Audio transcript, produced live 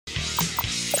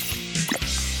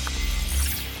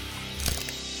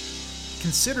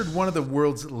Considered one of the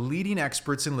world's leading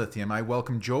experts in lithium, I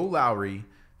welcome Joe Lowry,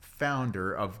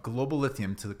 founder of Global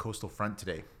Lithium, to the Coastal Front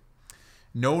today.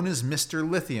 Known as Mr.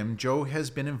 Lithium, Joe has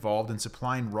been involved in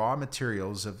supplying raw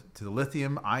materials to the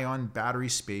lithium-ion battery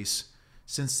space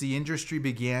since the industry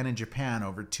began in Japan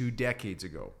over 2 decades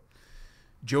ago.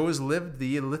 Joe has lived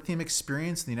the lithium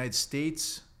experience in the United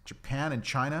States, Japan, and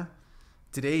China.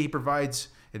 Today, he provides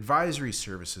advisory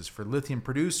services for lithium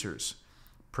producers,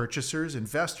 purchasers,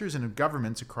 investors, and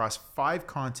governments across 5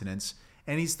 continents,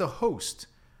 and he's the host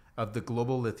of the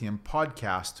Global Lithium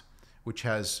podcast, which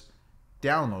has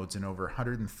downloads in over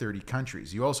 130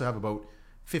 countries. You also have about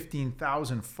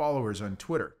 15,000 followers on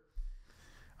Twitter.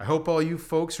 I hope all you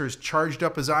folks are as charged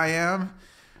up as I am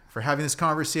for having this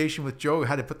conversation with Joe. I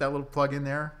had to put that little plug in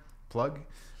there. Plug.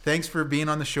 Thanks for being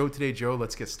on the show today, Joe.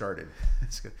 Let's get started.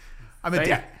 I'm a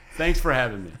dad. Thanks for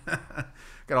having me.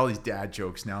 Got all these dad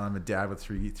jokes now. I'm a dad with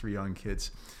three young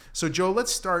kids. So, Joe,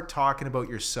 let's start talking about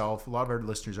yourself. A lot of our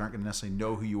listeners aren't going to necessarily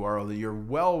know who you are, although you're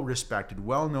well respected,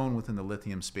 well known within the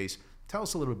lithium space. Tell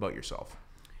us a little bit about yourself.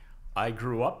 I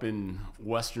grew up in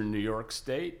western New York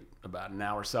State, about an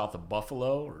hour south of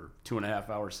Buffalo, or 2.5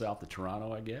 hours south of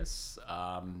Toronto, I guess.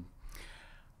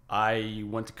 I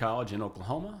went to college in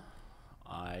Oklahoma.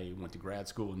 I went to grad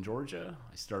school in Georgia.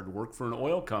 I started to work for an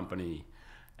oil company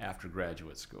after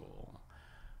graduate school.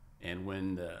 And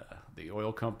when the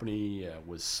oil company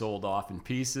was sold off in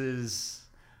pieces,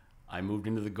 I moved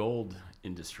into the gold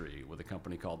industry with a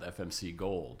company called FMC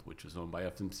Gold, which was owned by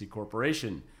FMC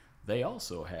Corporation. They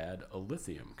also had a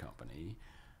lithium company,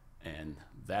 and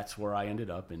that's where I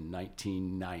ended up in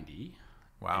 1990.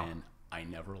 Wow. And I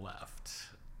never left.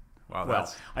 Wow.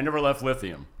 Well, I never left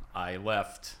lithium. I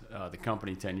left the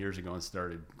company 10 years ago and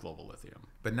started Global Lithium.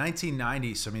 But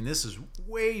 1990, so I mean, this is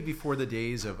way before the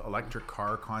days of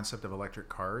concept of electric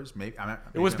cars.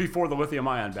 It was before the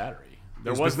lithium-ion battery.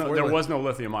 There was no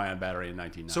lithium-ion battery in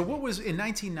 1990. So what was in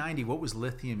 1990? What was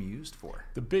lithium used for?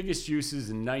 The biggest uses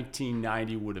in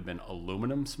 1990 would have been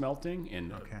aluminum smelting,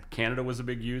 and Canada was a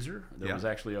big user. There was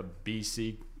actually a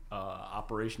BC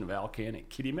operation of Alcan at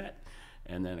Kitimat,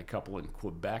 and then a couple in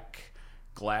Quebec.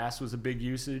 Glass was a big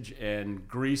usage, and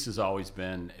Greece has always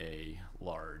been a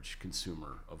large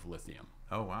consumer of lithium.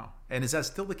 Oh, wow. And is that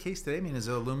still the case today? I mean, is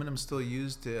aluminum still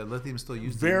used, lithium still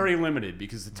used? Very limited,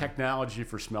 because the technology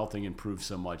for smelting improved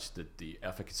so much that the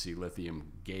efficacy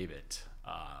lithium gave it,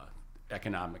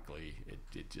 economically,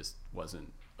 it just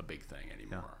wasn't a big thing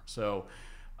anymore. Yeah. So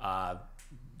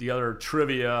the other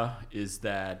trivia is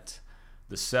that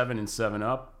the 7 in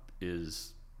 7-Up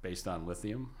is based on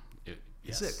lithium.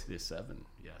 Is it? The 7,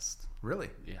 yes. Really?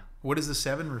 Yeah. What does the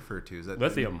 7 refer to? Is that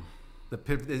lithium?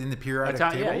 In the periodic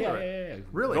table? Yeah.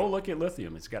 Really? Go look at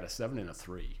lithium. It's got a 7 and a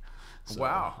 3. So,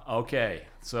 wow. Okay.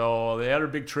 So the other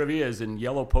big trivia is in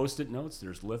yellow Post-it notes,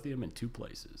 there's lithium in 2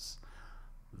 places.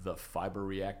 The fiber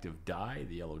reactive dye,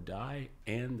 the yellow dye,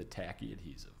 and the tacky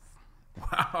adhesive.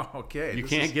 Wow. Okay. You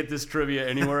can't get this trivia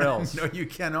anywhere else. No, you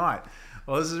cannot.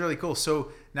 Well, this is really cool.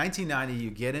 So 1990, you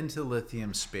get into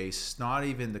lithium space. It's not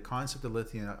even, the concept of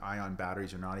lithium-ion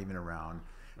batteries are not even around.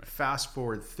 Right. Fast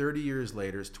forward 30 years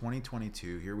later, it's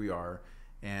 2022. Here we are.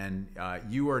 And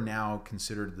you are now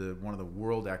considered one of the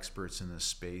world experts in this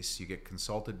space. You get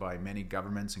consulted by many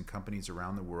governments and companies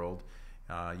around the world.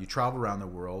 You travel around the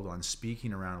world on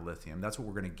speaking around lithium. That's what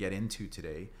we're going to get into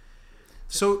today.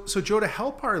 So Joe, to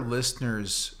help our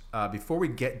listeners, before we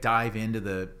dive into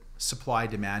the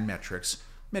supply-demand metrics,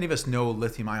 many of us know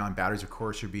lithium-ion batteries, of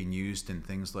course, are being used in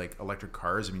things like electric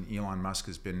cars. I mean, Elon Musk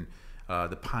has been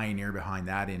the pioneer behind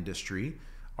that industry.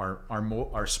 Our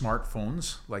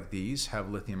smartphones like these have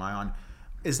lithium-ion.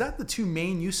 Is that the 2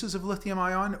 main uses of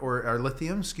lithium-ion, or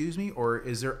lithium, or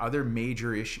is there other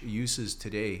major uses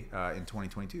today in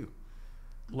 2022?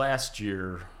 Last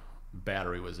year,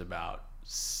 battery was about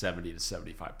 70 to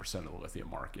 75% of the lithium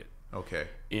market. Okay.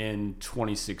 In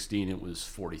 2016, it was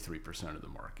 43% of the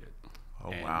market.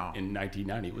 Oh, and wow. In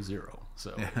 1990, it was 0.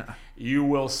 So you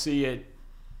will see it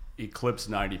eclipse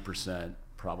 90%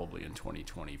 probably in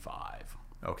 2025.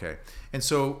 Okay. And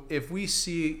so if we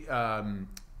see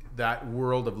that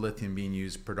world of lithium being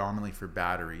used predominantly for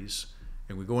batteries,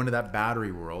 and we go into that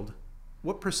battery world,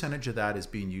 what percentage of that is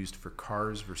being used for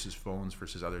cars versus phones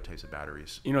versus other types of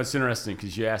batteries? You know, it's interesting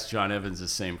because you asked John Evans the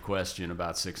same question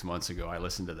about 6 months ago. I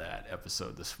listened to that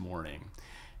episode this morning,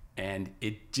 and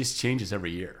it just changes every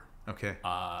year. Okay.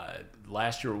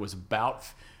 Last year it was about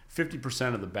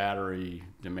 50% of the battery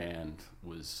demand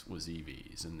was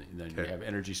EVs, and then you have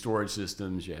energy storage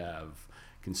systems, you have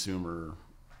consumer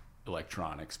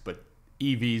electronics, but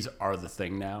EVs are the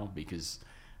thing now because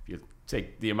If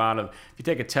you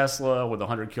take a Tesla with a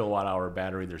 100 kilowatt hour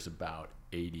battery, there's about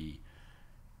 80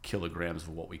 kilograms of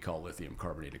what we call lithium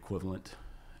carbonate equivalent,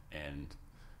 and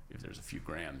if there's a few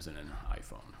grams in an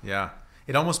iPhone. Yeah,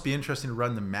 it'd almost be interesting to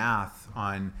run the math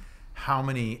on how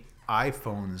many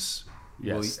iPhones.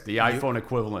 Yes, the iPhone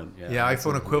equivalent. Yeah,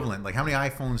 iPhone equivalent. Like, how many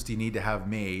iPhones do you need to have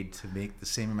made to make the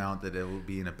same amount that it will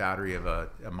be in a battery of a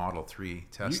Model 3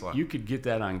 Tesla? You could get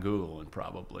that on Google in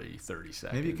probably 30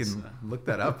 seconds. Maybe you can look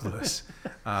that up, Louis,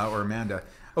 or Amanda.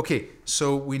 Okay,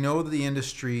 so we know that the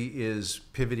industry is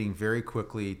pivoting very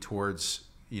quickly towards,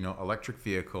 electric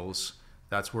vehicles.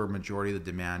 That's where majority of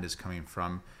the demand is coming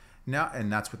from now,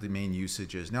 and that's what the main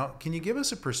usage is. Now, can you give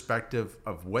us a perspective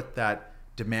of what that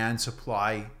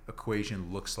demand-supply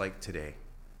equation looks like today?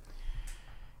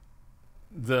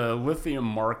 The lithium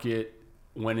market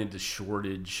went into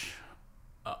shortage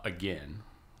again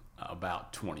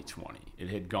about 2020. It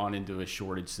had gone into a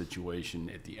shortage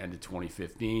situation at the end of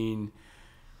 2015,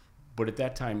 but at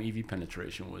that time EV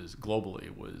penetration was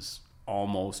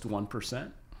almost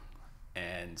 1%,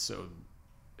 and so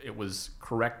it was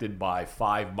corrected by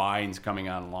 5 mines coming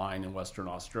online in Western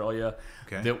Australia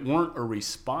that weren't a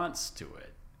response to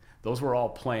it. Those were all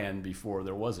planned before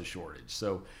there was a shortage.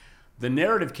 So the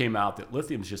narrative came out that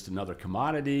lithium is just another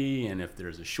commodity, and if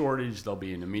there's a shortage, there'll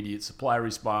be an immediate supply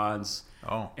response.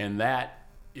 And that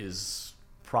is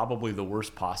probably the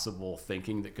worst possible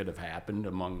thinking that could have happened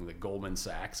among the Goldman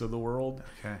Sachs of the world,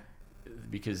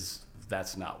 because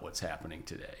that's not what's happening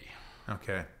today.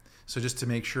 Okay. So just to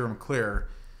make sure I'm clear,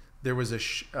 there was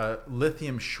a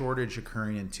lithium shortage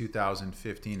occurring in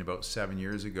 2015, about 7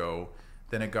 years ago.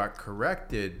 Then it got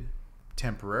corrected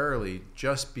temporarily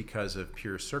just because of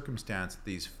pure circumstance.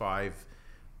 These 5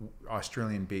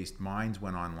 Australian-based mines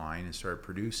went online and started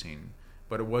producing,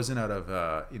 but it wasn't out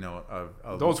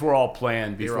of those were all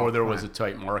planned before there was a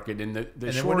tight market. And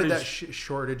the shortage. When did that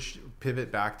shortage pivot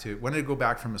back to? When did it go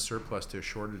back from a surplus to a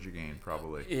shortage again?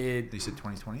 Probably. You said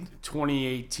 2020.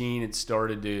 2018. It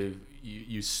started to.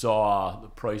 You saw the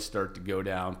price start to go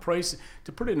down. Price,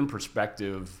 to put it in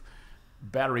perspective,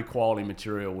 battery quality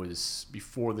material was,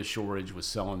 before the shortage, was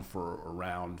selling for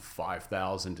around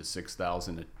 $5,000 to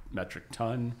 $6,000 a metric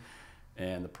ton,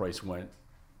 and the price went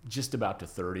just about to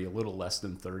 30, a little less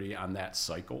than 30 on that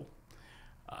cycle.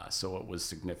 So it was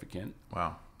significant.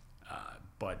 Wow.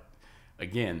 But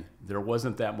again, there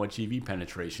wasn't that much EV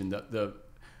penetration.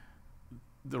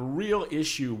 The real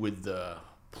issue with the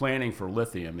planning for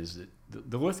lithium is that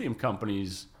the lithium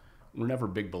companies were never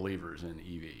big believers in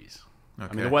EVs. I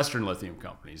mean, the Western lithium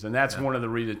companies. And that's one of the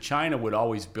reasons China would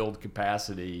always build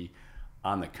capacity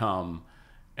on the come,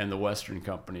 and the Western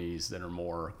companies that are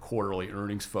more quarterly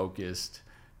earnings focused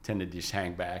tend to just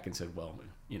hang back and said, well,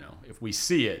 if we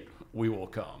see it, we will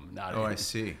come. I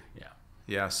see. Yeah.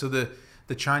 Yeah. So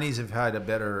the Chinese have had a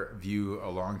better view, a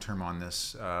long-term on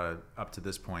this up to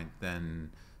this point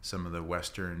than some of the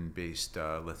Western-based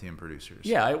lithium producers.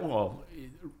 Yeah,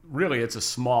 really, it's a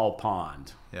small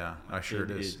pond. Yeah,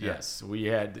 it is. Yes, we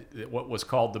had what was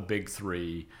called the Big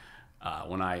Three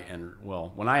when I entered.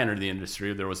 Well, when I entered the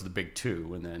industry, there was the Big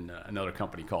Two, and then another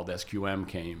company called SQM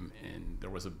came, and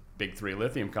there was a Big Three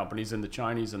lithium companies, and the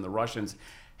Chinese and the Russians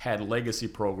had legacy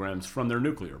programs from their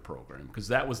nuclear program, because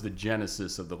that was the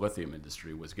genesis of the lithium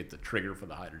industry, was get the trigger for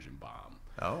the hydrogen bomb.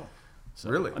 Oh. So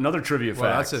really? Another trivia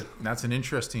fact. Well, that's an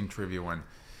interesting trivia one.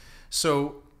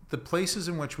 So the places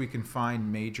in which we can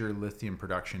find major lithium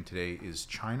production today is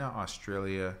China,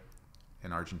 Australia,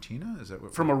 and Argentina? Is that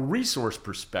what? From a resource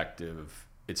perspective,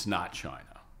 it's not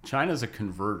China. China's a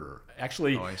converter.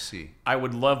 Actually, I see. I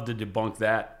would love to debunk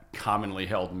that commonly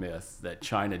held myth that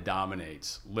China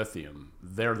dominates lithium.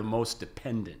 They're the most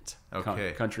dependent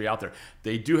country out there.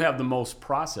 They do have the most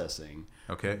processing,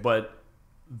 but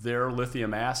their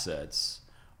lithium assets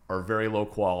are very low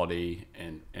quality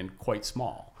and quite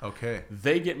small. Okay.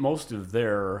 They get most of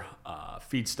their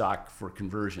feedstock for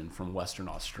conversion from Western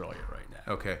Australia right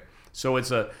now. Okay. So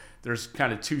there's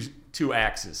kind of two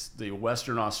axes: the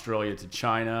Western Australia to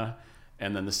China,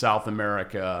 and then the South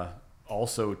America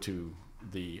also to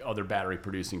the other battery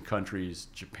producing countries,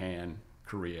 Japan,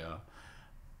 Korea,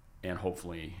 and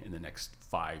hopefully in the next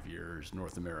 5 years,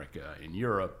 North America and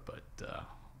Europe. But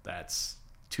that's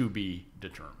to be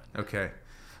determined. Okay.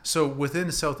 So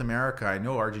within South America, I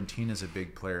know Argentina is a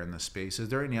big player in this space. Is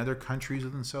there any other countries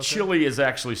within South America? Chile is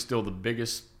actually still the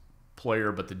biggest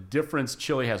player, but the difference,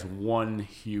 Chile has one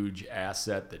huge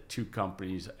asset that 2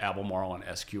 companies, Albemarle and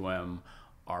SQM,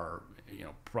 are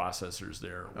processors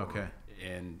there. Okay.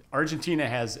 And Argentina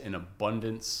has an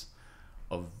abundance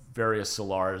of various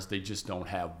salars. They just don't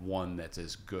have one that's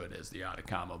as good as the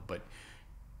Atacama. But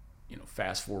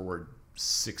fast forward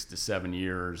 6 to 7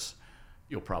 years,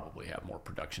 you'll probably have more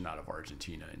production out of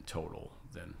Argentina in total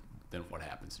than what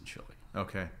happens in Chile.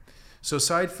 Okay. So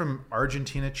aside from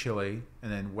Argentina, Chile,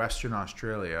 and then Western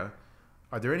Australia,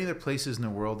 are there any other places in the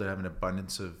world that have an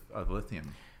abundance of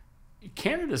lithium?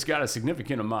 Canada's got a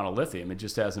significant amount of lithium. It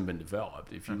just hasn't been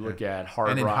developed. If you look at hard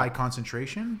rock, and in high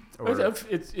concentration, or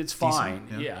it's fine.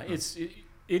 Yeah.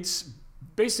 It's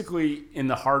basically in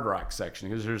the hard rock section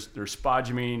because there's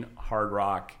spodumene, hard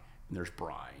rock, and there's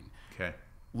brine. Okay.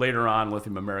 Later on,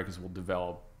 Lithium Americas will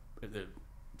develop the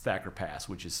Thacker Pass,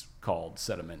 which is called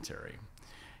sedimentary.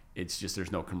 It's just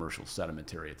there's no commercial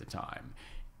sedimentary at the time.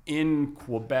 In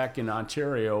Quebec and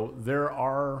Ontario, there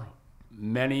are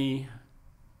many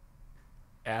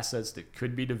assets that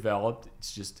could be developed.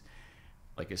 It's just,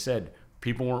 like I said,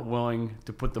 people weren't willing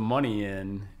to put the money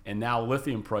in, and now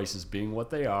lithium prices being what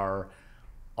they are,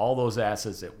 all those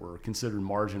assets that were considered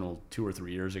marginal 2 or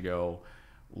 3 years ago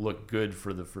look good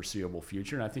for the foreseeable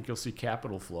future, and I think you'll see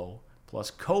capital flow.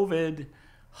 Plus, COVID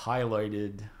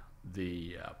highlighted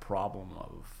the problem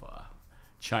of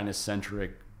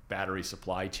China-centric battery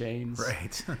supply chains.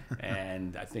 Right.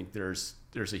 And I think there's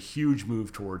a huge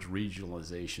move towards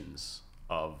regionalizations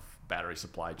of battery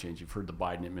supply chains. You've heard the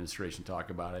Biden administration talk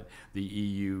about it. The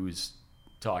EU's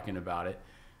talking about it.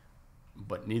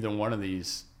 But neither one of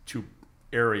these two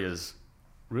areas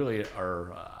really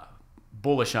are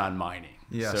bullish on mining.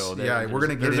 Yes. So we're going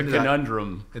to get into a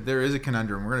conundrum. There is a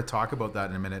conundrum. We're going to talk about that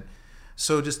in a minute.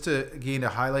 So just to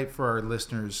highlight for our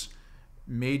listeners,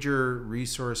 major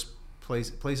resource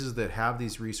places that have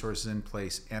these resources in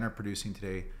place and are producing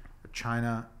today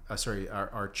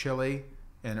are Chile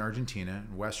and Argentina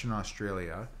and Western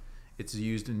Australia. It's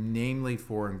used namely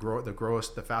for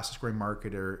the fastest growing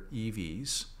market are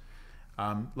EVs.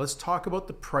 Let's talk about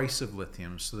the price of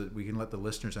lithium so that we can let the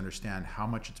listeners understand how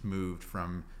much it's moved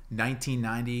from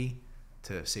 1990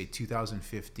 to say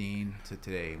 2015 to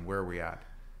today. Where are we at?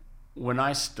 When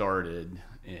I started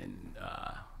in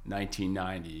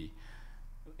 1990,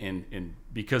 and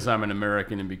because I'm an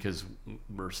American and because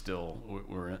we're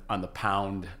on the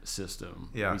pound system,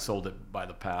 we sold it by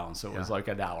the pound, so it was like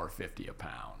 $1.50 a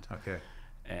pound. Okay.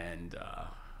 And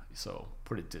so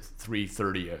put it to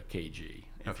 $3.30 a kg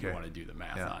if you want to do the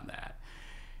math on that.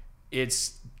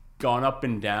 It's gone up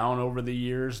and down over the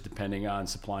years depending on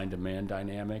supply and demand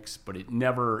dynamics, but it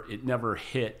never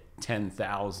hit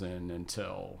 10,000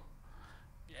 until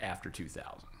after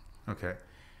 2000. Okay.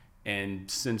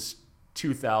 And since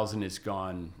 2000, it's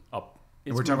gone up.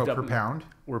 We're talking about per pound?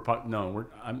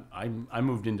 I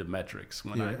moved into metrics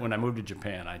when I moved to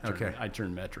Japan. I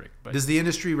turned metric. But does the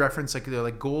industry reference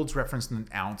like gold's referenced in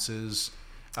ounces?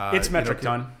 It's metric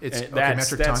ton. That's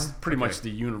ton. Pretty much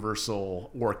the universal,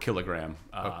 or kilogram.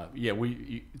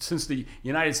 Since the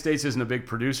United States isn't a big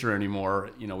producer anymore,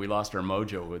 we lost our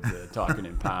mojo with talking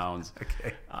in pounds.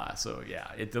 Okay.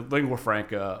 The lingua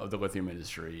franca of the lithium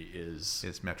industry is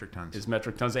metric tons. Is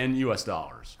metric tons and U.S.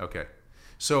 dollars. Okay.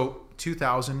 So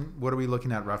 2000, what are we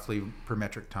looking at roughly per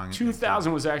metric ton?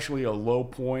 2000 was actually a low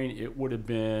point. It would have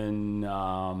been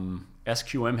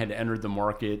SQM had entered the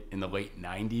market in the late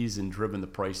 90s and driven the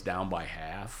price down by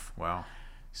half. Wow.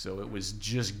 So it was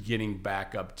just getting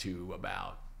back up to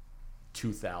about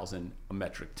 2,000 a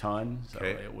metric ton. So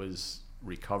it was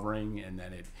recovering, and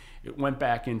then it went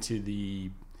back into the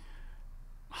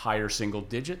higher single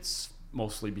digits.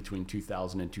 Mostly between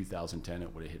 2000 and 2010,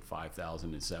 it would have hit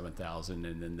 5,000 and 7,000,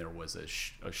 and then there was a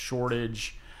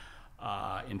shortage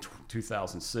in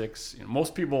 2006.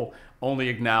 Most people only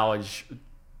acknowledge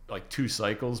like 2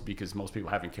 cycles because most people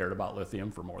haven't cared about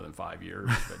lithium for more than 5 years.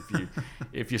 But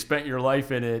if you spent your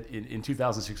life in it, in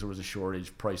 2006 there was a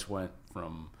shortage. Price went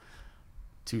from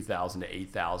 2,000 to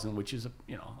 8,000, which is a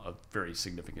very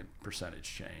significant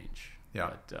percentage change.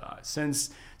 Yeah. But since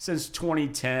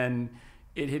 2010.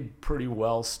 It had pretty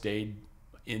well stayed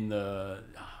in the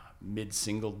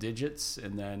mid-single digits,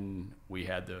 and then we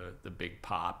had the big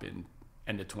pop in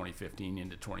end of 2015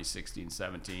 into 2016,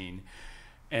 17.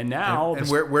 And now... And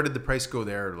where did the price go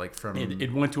there? Like from...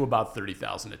 It went to about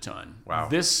 30,000 a ton. Wow.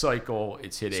 This cycle,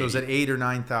 it's hit So is it $8,000 or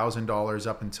 $9,000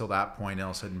 up until that point, and all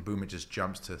of a sudden, boom, it just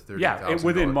jumps to $30,000? Yeah,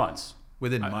 within months.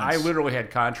 Within months. I literally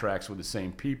had contracts with the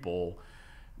same people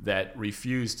that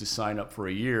refused to sign up for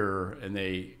a year, and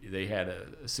they had a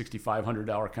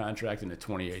 $6,500 contract and a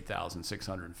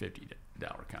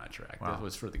 $28,650 contract. Wow. That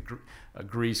was for a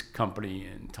grease company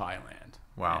in Thailand.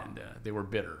 Wow. And they were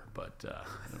bitter, but there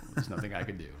was nothing I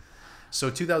could do. So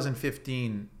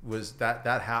 2015 was that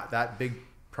big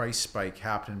price spike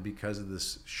happened because of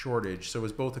this shortage. So it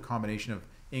was both a combination of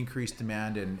increased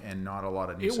demand and not a lot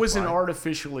of new It was an supply?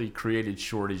 artificially created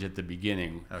shortage at the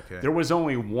beginning. Okay. There was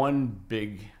only one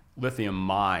big lithium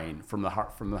mine from the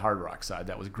hard rock side.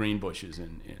 That was Greenbushes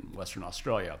in Western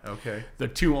Australia. Okay. The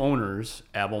two owners,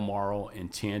 Albemarle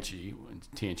and Tianqi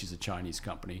is a Chinese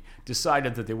company,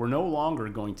 decided that they were no longer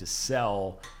going to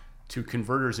sell to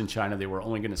converters in China. They were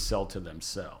only going to sell to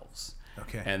themselves.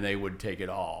 Okay. And they would take it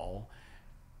all.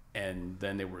 And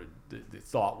then the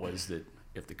thought was that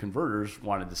if the converters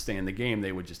wanted to stay in the game,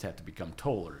 they would just have to become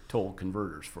toll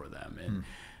converters for them.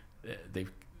 And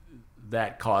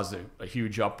that caused a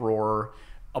huge uproar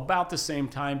about the same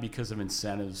time because of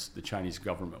incentives the Chinese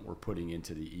government were putting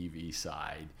into the EV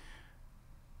side.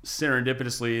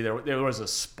 Serendipitously, there was a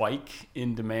spike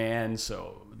in demand,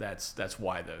 so that's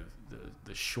why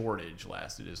the shortage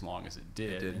lasted as long as it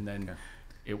did. And then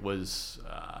it was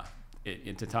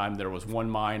at the time there was one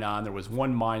mine on. There was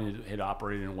one mine that had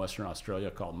operated in Western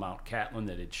Australia called Mount Catlin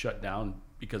that had shut down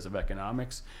because of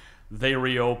economics. They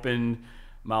reopened.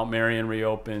 Mount Marion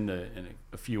reopened, and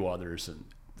a few others, and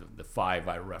the five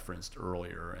I referenced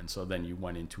earlier. And so then you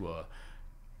went into a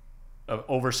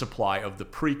oversupply of the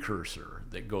precursor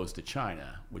that goes to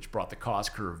China, which brought the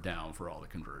cost curve down for all the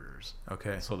converters.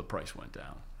 Okay. So the price went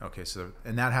down. Okay. So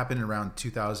and that happened around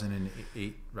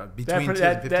 2008, between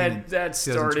 2015 and that 2020?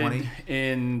 started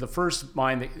in the first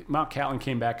mine. Mount Catlin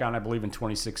came back on, I believe, in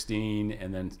 2016,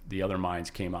 and then the other mines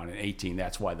came on in 2018.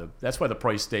 That's why the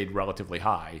price stayed relatively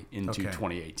high into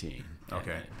 2018.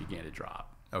 Okay. And it began to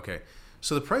drop. Okay.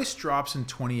 So the price drops in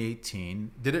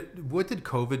 2018. What did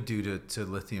COVID do to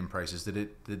lithium prices? Did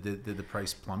the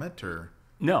price plummet or?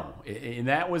 No, and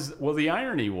that was, well, the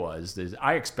irony was that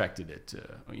I expected it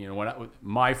to,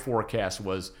 my forecast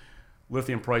was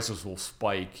lithium prices will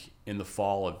spike in the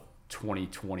fall of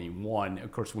 2021.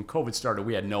 Of course, when COVID started,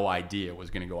 we had no idea it was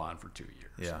going to go on for 2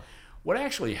 years. Yeah. What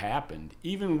actually happened,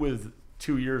 even with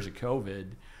 2 years of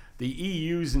COVID, the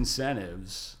EU's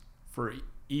incentives for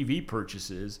EV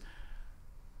purchases,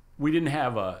 we didn't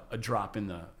have a drop in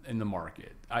the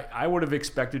market. I would have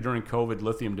expected during COVID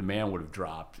lithium demand would have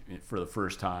dropped for the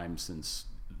first time since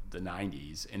the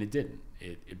 90s, and it didn't.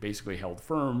 It basically held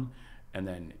firm and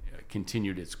then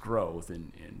continued its growth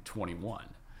in 21.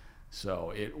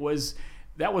 So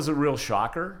that was a real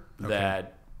shocker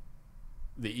that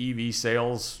the EV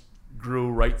sales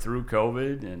grew right through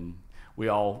COVID, and we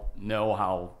all know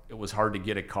how it was hard to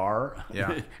get a car,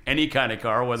 any kind of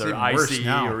car, whether ICE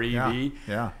or EV.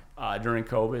 Yeah. During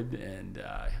COVID, and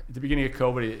at the beginning of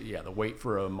COVID, the wait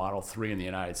for a Model 3 in the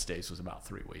United States was about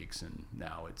 3 weeks, and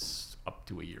now it's up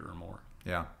to a year or more.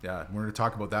 Yeah. We're going to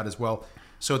talk about that as well.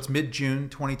 So it's mid-June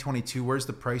 2022. Where's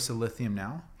the price of lithium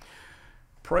now?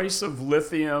 Price of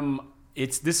lithium,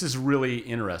 this is really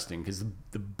interesting because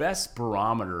the best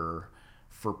barometer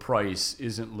for price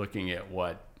isn't looking at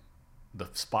what the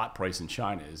spot price in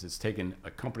China is. It's taken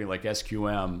a company like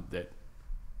SQM that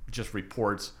just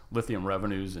reports lithium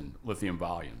revenues and lithium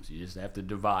volumes. You just have to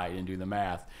divide and do the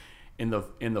math. In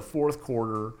the fourth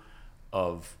quarter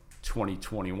of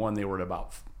 2021, they were at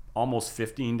about almost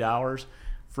 $15.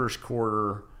 First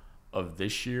quarter of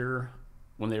this year,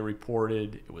 when they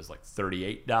reported, it was like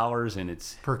 $38, and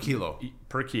it's per kilo.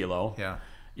 Per kilo.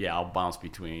 Yeah, I'll bounce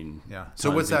between. Yeah.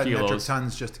 So what's that in kilos. metric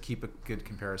tons? Just to keep a good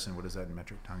comparison, what is that in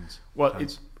metric tons? Well,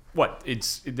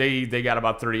 they got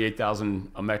about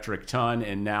 38,000 a metric ton,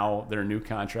 and now their new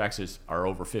contracts are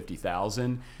over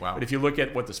 50,000. Wow. But if you look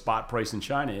at what the spot price in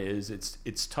China is,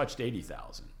 it's touched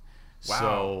 80,000. Wow.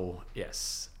 So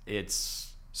yes,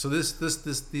 it's. So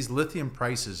these lithium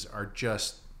prices are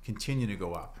just continue to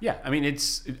go up. Yeah, I mean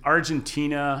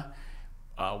Argentina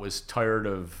was tired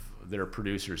of their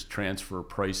producers transfer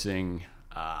pricing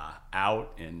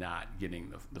out and not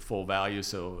getting the full value.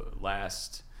 So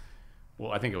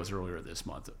I think it was earlier this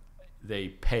month, they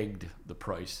pegged the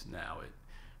price now at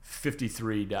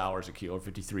 $53 a kilo,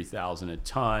 53,000 a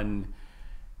ton.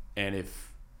 And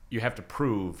if you have to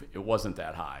prove it wasn't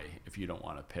that high, if you don't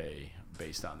want to pay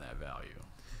based on that value.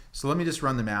 So let me just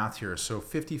run the math here. So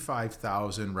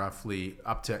 55,000 roughly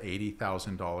up to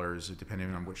 $80,000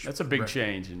 depending on which. That's a big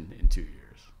change in 2 years.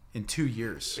 In 2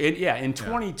 years. In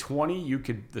 2020,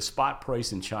 the spot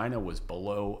price in China was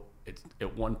below. It's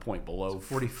at one point below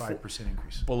 45%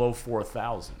 increase. Below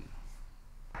 4,000.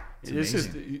 This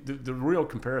is the real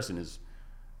comparison is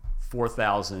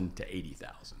 4,000 to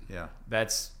 80,000. Yeah.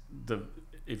 That's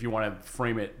if you want to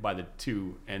frame it by the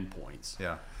two endpoints.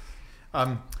 Yeah.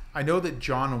 I know that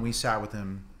John, when we sat with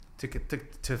him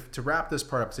to wrap this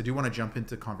part up, because I do want to jump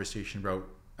into conversation about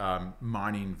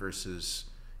mining versus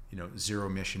zero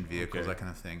emission vehicles, that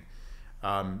kind of thing.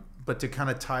 But to kind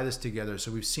of tie this together,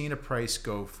 so we've seen a price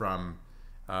go from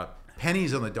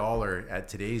pennies on the dollar at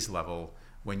today's level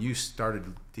when you started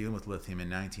dealing with lithium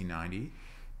in 1990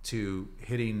 to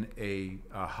hitting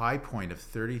a high point of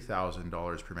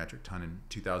 $30,000 per metric ton in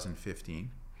 2015.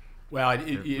 Well,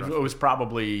 it was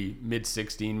probably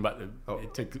mid-16, but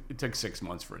it took 6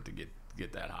 months for it to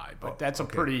get that high. But that's a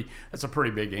pretty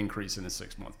big increase in a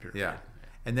 6 month period. Yeah,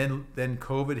 and then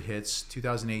COVID hits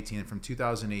 2018, and from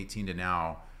 2018 to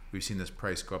now, we've seen this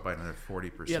price go up by another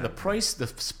 40%. Yeah, the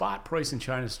spot price in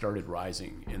China started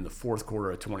rising in the fourth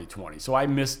quarter of 2020. So I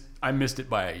missed it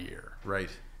by a year. Right.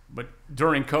 But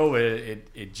during COVID,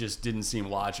 it just didn't seem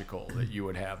logical that you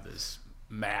would have this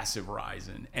massive rise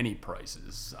in any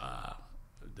prices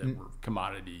that were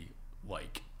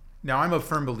commodity-like. Now, I'm a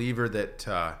firm believer that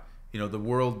the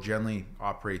world generally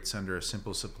operates under a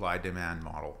simple supply-demand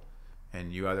model,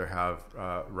 and you either have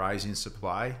rising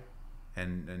supply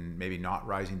and maybe not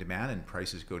rising demand, and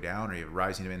prices go down, or you have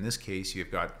rising demand. In this case,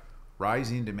 you've got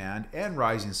rising demand and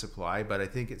rising supply. But I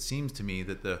think it seems to me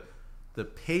that the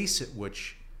pace at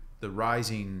which the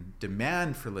rising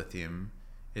demand for lithium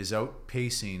is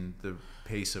outpacing the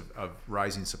pace of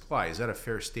rising supply. Is that a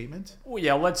fair statement? Well,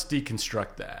 yeah, let's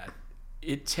deconstruct that.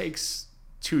 It takes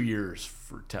 2 years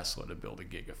for Tesla to build a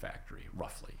gigafactory,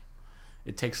 roughly.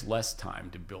 It takes less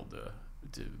time to build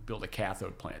a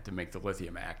cathode plant to make the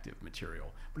lithium active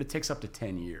material, but it takes up to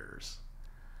 10 years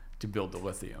to build the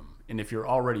lithium. And if you're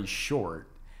already short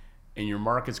and your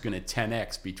market's going to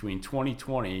 10x between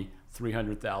 2020,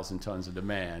 300,000 tons of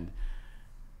demand,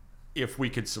 if we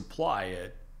could supply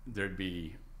it, there'd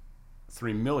be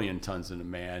 3 million tons of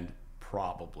demand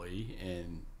probably,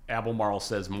 and Albemarle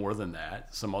says more than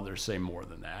that. Some others say more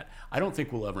than that. I don't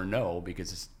think we'll ever know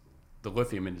because the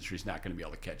lithium industry is not going to be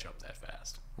able to catch up that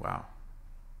fast. Wow.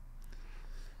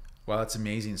 Well, that's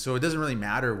amazing. So it doesn't really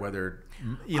matter whether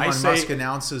Elon Musk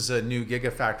announces a new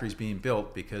gigafactory is being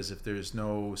built, because if there's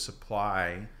no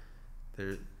supply,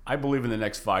 I believe in the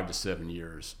next 5 to 7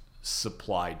 years,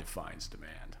 supply defines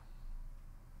demand.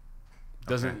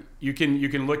 You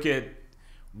can look at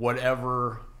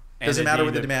whatever. Doesn't matter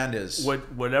what the demand is.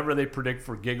 Whatever they predict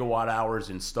for gigawatt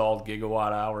hours, installed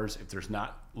gigawatt hours. If there's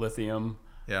not lithium,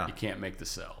 you can't make the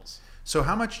cells. So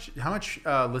how much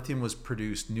lithium was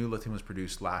produced? New lithium was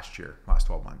produced last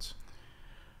 12 months.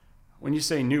 When you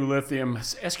say new lithium,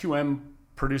 SQM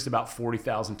produced about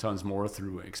 40,000 tons more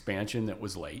through expansion that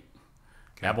was late.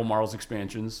 Okay. Albemarle's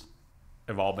expansions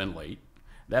have all been late.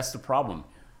 That's the problem.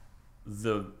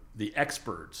 The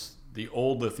experts, the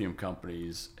old lithium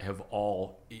companies, have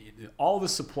all the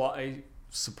supply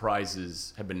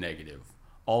surprises have been negative.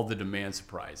 All the demand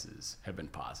surprises have been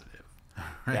positive.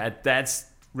 Right. That's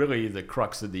really the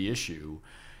crux of the issue.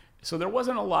 So there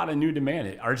wasn't a lot of new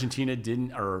demand. Argentina didn't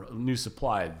have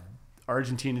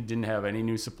any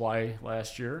new supply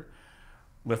last year.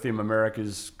 Lithium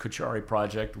America's Cauchari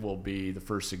project will be the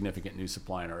first significant new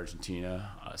supply in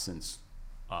Argentina since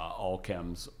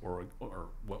Allchem's or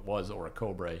what was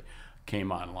Orocobre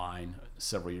came online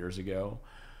several years ago.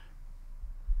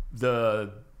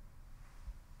 The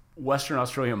Western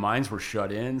Australian mines were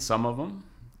shut in, some of them,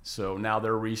 so now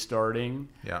they're restarting.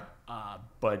 Yeah.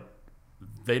 But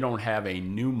they don't have a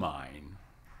new mine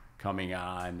coming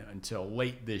on until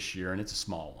late this year, and it's a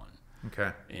small one.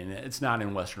 Okay. And it's not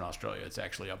in Western Australia. It's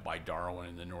actually up by Darwin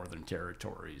in the Northern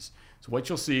Territories. So what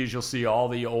you'll see all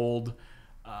the old.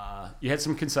 You had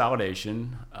some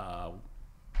consolidation.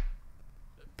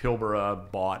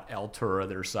 Pilbara bought Altura.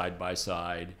 They're side by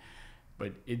side,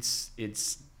 but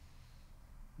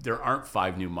there aren't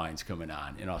 5 new mines coming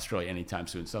on in Australia anytime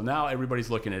soon. So now everybody's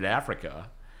looking at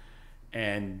Africa,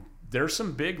 and there's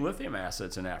some big lithium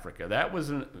assets in Africa. That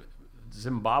was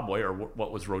Zimbabwe, or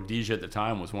what was Rhodesia at the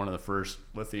time, was one of the first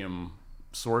lithium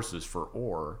sources for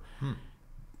ore.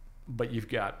 But you've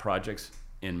got projects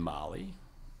in Mali,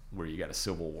 where you got a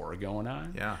civil war going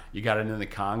on. Yeah. You got it in the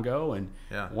Congo. And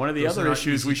one of the other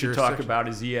issues we should talk about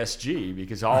is ESG,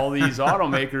 because all these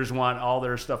automakers want all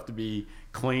their stuff to be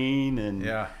clean. And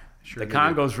the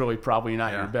Congo's really probably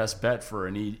not your best bet for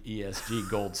an ESG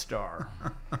gold star.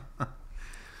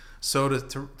 So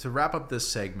to wrap up this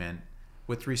segment,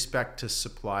 with respect to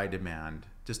supply demand,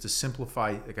 just to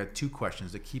simplify, I got 2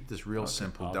 questions to keep this real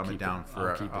simple, dumb it down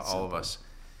for all of us.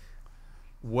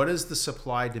 What does the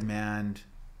supply demand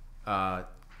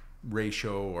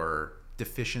ratio or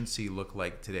deficiency look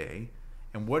like today,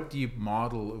 and what do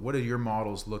your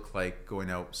models look like going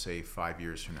out, say, 5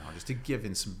 years from now, just to give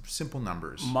in some simple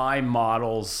numbers? My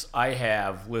models, I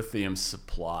have lithium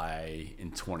supply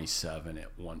in 27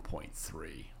 at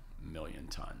 1.3 million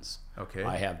tons. Okay.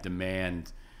 I have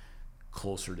demand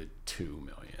closer to 2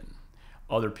 million.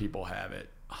 Other people have it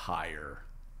higher.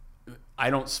 I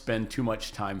don't spend too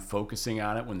much time focusing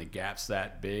on it when the gap's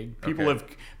that big.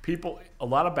 A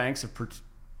lot of banks have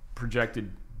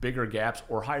projected bigger gaps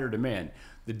or higher demand.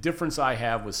 The difference I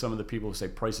have with some of the people who say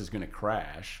price is going to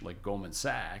crash, like Goldman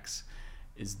Sachs,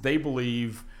 is they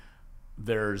believe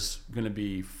there's going to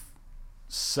be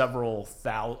several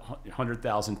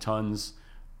 100,000 tons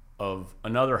of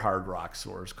another hard rock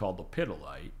source called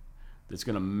lepidolite that's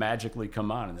going to magically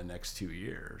come on in the next 2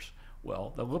 years.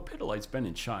 Well, the lepidolite's been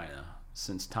in China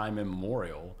since time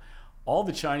immemorial. All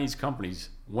the Chinese companies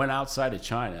went outside of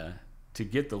China to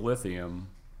get the lithium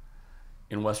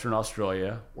in Western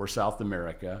Australia or South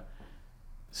America.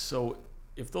 So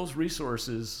if those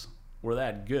resources were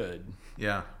that good,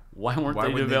 why weren't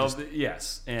they developed?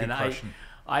 Yes, and I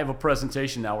have a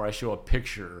presentation now where I show a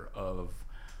picture of,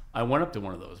 I went up to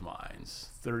one of those mines,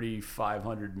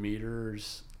 3,500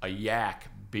 meters, a yak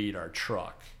beat our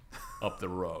truck up the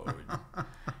road.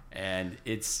 And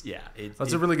that's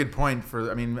a really good point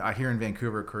here in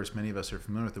Vancouver, of course, many of us are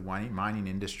familiar with the mining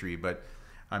industry, but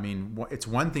I mean, it's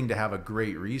one thing to have a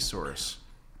great resource,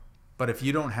 but if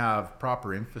you don't have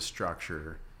proper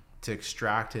infrastructure to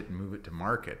extract it and move it to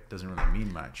market, it doesn't really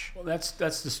mean much. Well, that's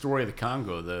the story of the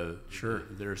Congo.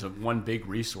 There's one big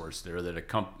resource there that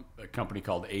a company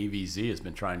called AVZ has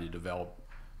been trying to develop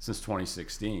since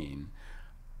 2016.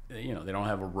 They don't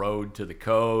have a road to the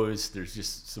coast. There's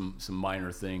just some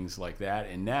minor things like that.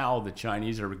 And now the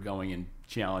Chinese are going and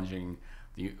challenging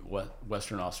the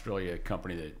Western Australia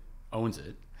company that owns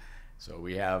it. So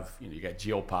we have, you got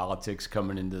geopolitics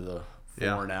coming into the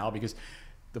fore now, because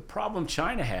the problem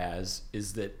China has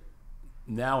is that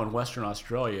now in Western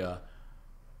Australia,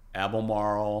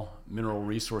 Albemarle Mineral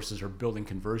Resources are building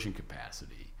conversion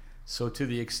capacity. So to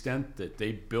the extent that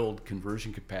they build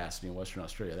conversion capacity in Western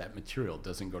Australia, that material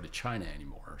doesn't go to China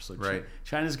anymore. So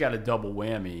China's got a double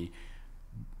whammy,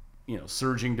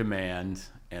 surging demand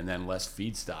and then less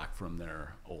feedstock from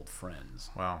their old friends.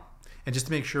 Wow. And just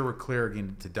to make sure we're clear,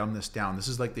 again, to dumb this down, this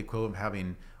is like the equivalent of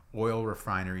having oil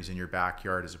refineries in your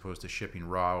backyard as opposed to shipping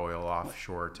raw oil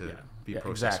offshore to be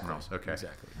processed somewhere else. Okay.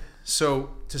 Exactly.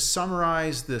 So to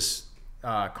summarize this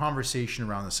conversation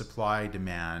around the supply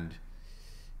demand,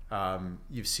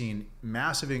 you've seen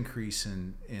massive increase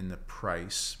in the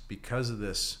price because of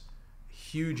this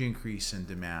huge increase in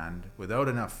demand without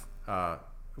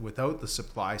the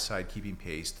supply side keeping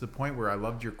pace, to the point where I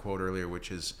loved your quote earlier,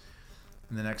 which is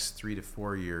in the next 3 to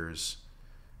 4 years,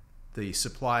 the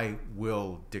supply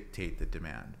will dictate the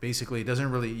demand. Basically, it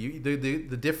doesn't really,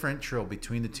 the differential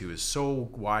between the two is so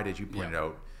wide, as you pointed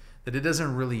out, that it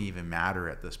doesn't really even matter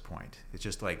at this point. It's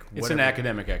just like, it's an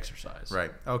academic exercise.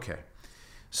 Right. Okay.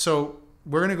 So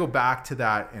we're going to go back to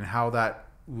that and how that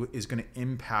is going to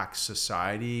impact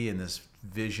society and this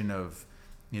vision of,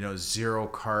 zero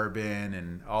carbon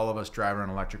and all of us driving on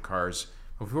electric cars.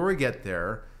 Before we get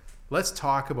there, let's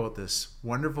talk about this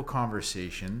wonderful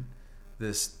conversation,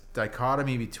 this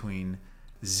dichotomy between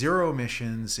zero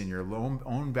emissions in your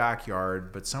own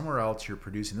backyard, but somewhere else you're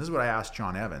producing. This is what I asked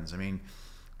John Evans. I mean,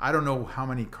 I don't know how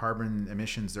many carbon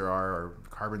emissions there are or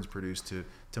carbons produced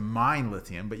to mine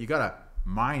lithium, but you got to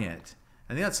mine it.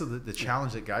 I think that's the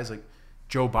challenge that guys like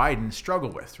Joe Biden struggle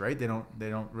with, right? They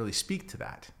don't really speak to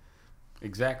that.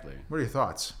 Exactly. What are your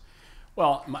thoughts?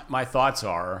 Well, my thoughts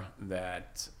are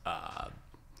that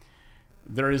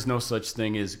there is no such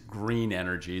thing as green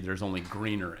energy. There's only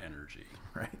greener energy.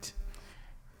 Right.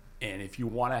 And if you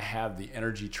want to have the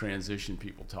energy transition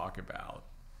people talk about,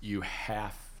 you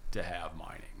have to have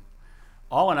mining.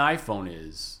 All an iPhone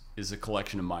is a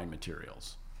collection of mined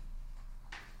materials.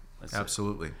 That's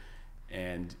absolutely it.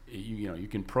 And you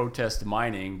can protest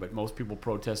mining, but most people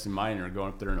protesting mining are going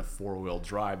up there in a 4-wheel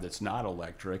drive that's not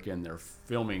electric, and they're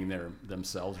filming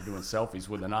themselves or doing selfies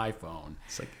with an iPhone.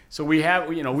 So we have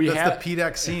that's the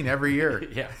PDEX scene every year.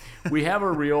 Yeah, we have a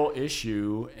real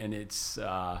issue, and it's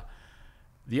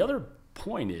the other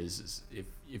point is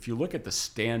if you look at the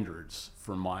standards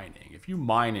for mining, if you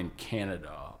mine in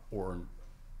Canada or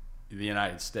the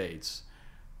United States,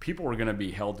 people are going to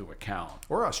be held to account.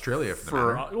 Or Australia,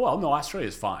 no,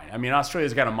 Australia's fine. I mean,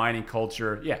 Australia's got a mining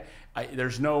culture. Yeah,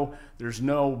 there's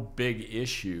no big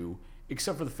issue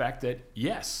except for the fact that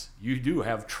yes, you do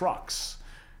have trucks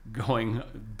going,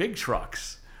 big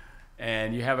trucks,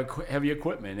 and you have heavy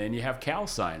equipment, and you have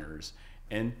calciners,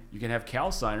 and you can have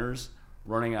calciners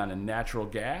running on a natural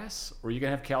gas, or you can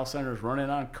have calciners running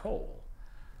on coal.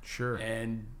 Sure.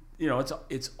 And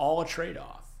it's all a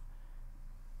trade-off.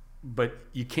 But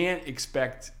you can't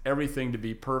expect everything to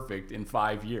be perfect in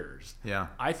 5 years. Yeah.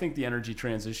 I think the energy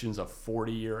transition is a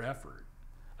 40-year effort.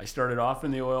 I started off in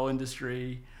the oil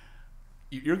industry.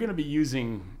 You're going to be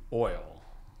using oil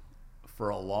for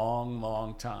a long,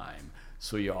 long time.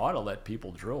 So you ought to let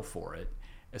people drill for it,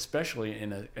 especially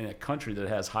in a country that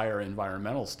has higher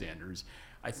environmental standards.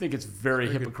 I think it's very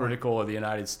hypocritical of the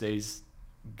United States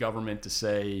government to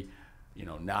say,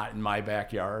 not in my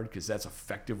backyard, because that's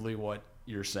effectively what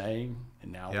you're saying.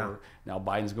 And now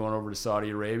Biden's going over to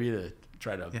Saudi Arabia to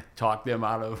try to talk them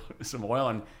out of some oil,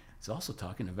 and he's also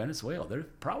talking to Venezuela. They're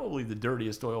probably the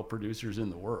dirtiest oil producers in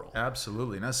the world.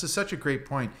 Absolutely. And this is such a great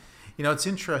point. It's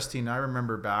interesting. I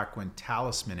remember back when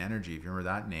Talisman Energy, if you remember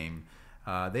that name,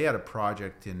 they had a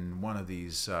project in one of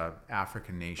these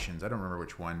African nations. I don't remember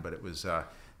which one, but it was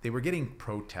they were getting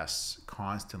protests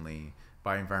constantly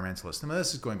by environmentalists. And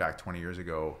this is going back 20 years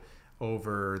ago,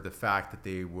 over the fact that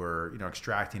they were,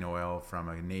 extracting oil from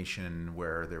a nation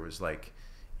where there was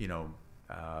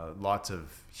lots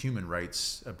of human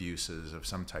rights abuses of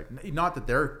some type. Not that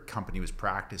their company was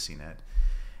practicing it.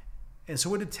 And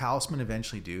so what did Talisman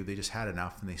eventually do? They just had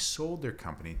enough and they sold their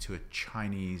company to a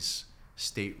Chinese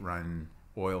state-run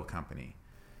oil company.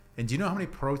 And do you know how many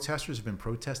protesters have been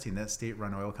protesting that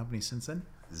state-run oil company since then?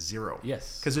 Zero.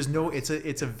 Yes. Because there's no, it's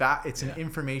an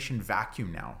information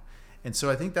vacuum now. And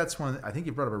so I think I think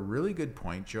you brought up a really good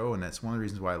point, Joe, and that's one of the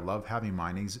reasons why I love having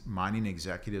mining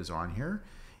executives on here,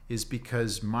 is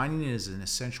because mining is an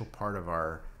essential part of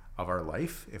our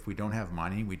life. If we don't have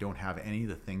mining, we don't have any of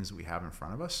the things that we have in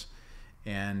front of us.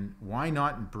 And why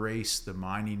not embrace the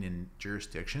mining in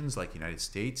jurisdictions like United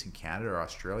States and Canada or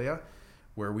Australia,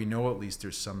 where we know at least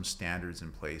there's some standards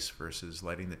in place, versus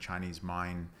letting the Chinese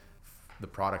mine the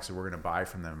products that we're going to buy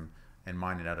from them and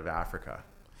mine it out of Africa.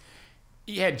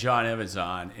 He had John Evans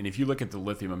on, and if you look at the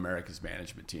Lithium Americas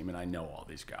management team, and I know all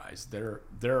these guys,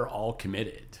 they're all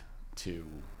committed to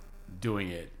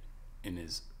doing it in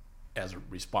as a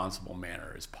responsible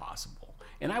manner as possible.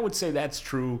 And I would say that's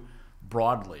true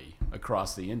broadly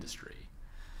across the industry.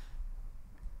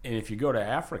 And if you go to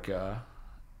Africa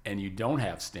and you don't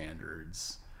have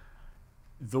standards,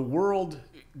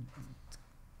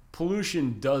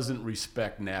 pollution doesn't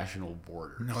respect national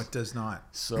borders. No, it does not.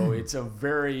 So it's a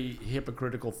very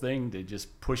hypocritical thing to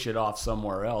just push it off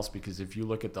somewhere else, because if you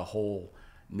look at the whole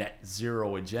net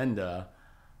zero agenda,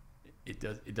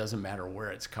 it doesn't matter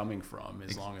where it's coming from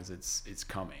as long as it's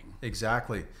coming.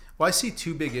 Exactly. Well, I see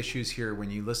two big issues here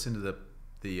when you listen to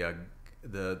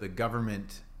the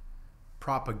government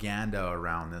propaganda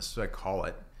around this, so I call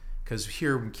it. Because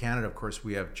here in Canada, of course,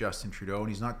 we have Justin Trudeau, and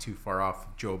he's not too far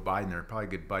off Joe Biden. They're probably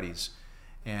good buddies.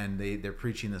 And they're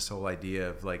preaching this whole idea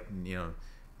of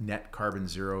net carbon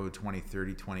zero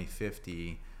 2030,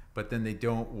 2050. But then they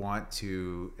don't want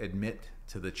to admit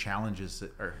to the challenges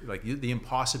that are the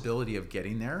impossibility of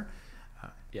getting there.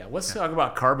 Let's talk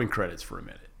about carbon credits for a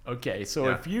minute. Okay,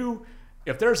 so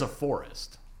if there's a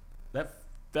forest,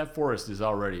 that forest is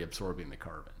already absorbing the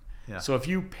carbon. Yeah. So if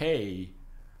you pay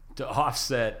to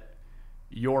offset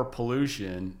your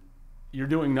pollution, you're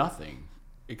doing nothing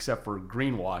except for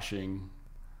greenwashing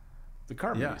the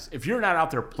carbon use. If you're not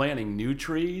out there planting new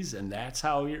trees, and that's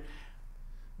how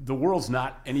the world's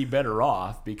not any better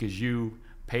off because you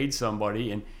paid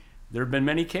somebody. And there have been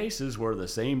many cases where the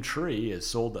same tree is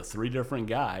sold to 3 different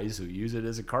guys who use it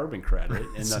as a carbon credit.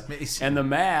 And the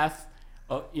math,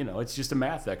 it's just a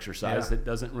math exercise that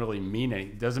doesn't really mean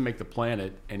anything. It doesn't make the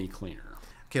planet any cleaner.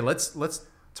 Okay, let's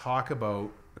talk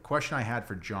about a question I had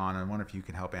for John. I wonder if you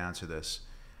can help answer this.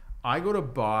 I go to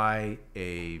buy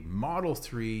a Model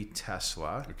 3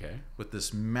 Tesla with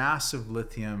this massive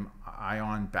lithium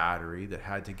ion battery that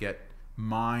had to get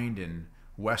mined in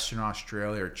Western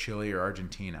Australia or Chile or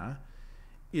Argentina.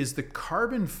 Is the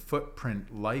carbon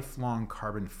footprint, lifelong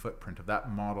carbon footprint of that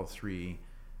Model 3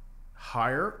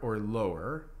 higher or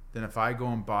lower than if I go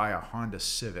and buy a Honda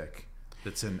Civic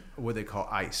that's in what they call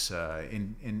ICE,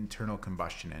 internal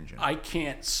combustion engine? I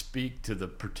can't speak to the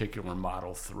particular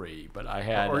Model 3, but I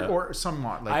had or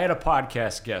somewhat. I had a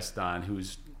podcast guest on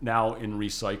who's now in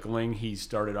recycling. He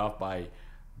started off by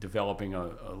developing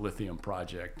a lithium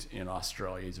project in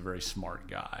Australia. He's a very smart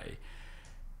guy.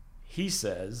 He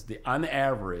says on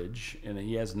average, and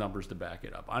he has numbers to back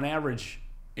it up, on average,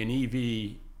 an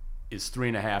EV is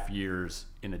 3.5 years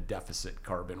in a deficit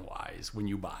carbon-wise when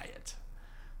you buy it.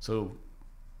 So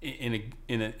in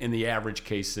the average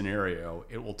case scenario,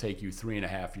 it will take you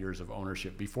 3.5 years of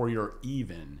ownership before you're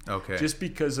even. Okay. Just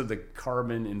because of the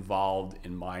carbon involved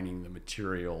in mining the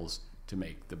materials to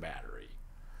make the battery.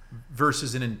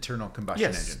 Versus an internal combustion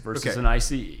engine. Versus an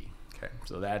ICE.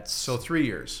 Okay. So 3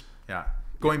 years. Yeah.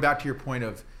 Going back to your point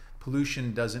of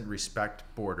pollution doesn't respect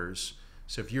borders.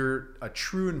 So if you're a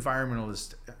true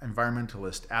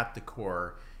environmentalist at the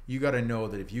core, you got to know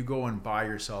that if you go and buy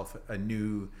yourself a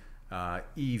new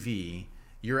EV,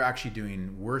 you're actually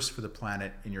doing worse for the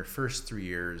planet in your first 3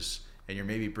 years, and you're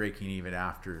maybe breaking even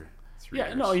after 3 years.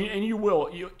 Yeah, no, and you will.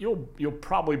 You'll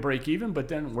probably break even, but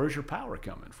then where's your power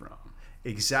coming from?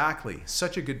 Exactly.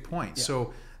 Such a good point. Yeah.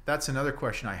 So that's another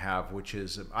question I have, which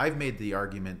is I've made the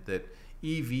argument that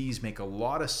EVs make a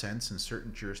lot of sense in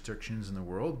certain jurisdictions in the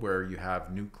world where you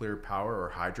have nuclear power or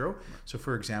hydro. So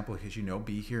for example, as you know,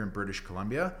 be here in British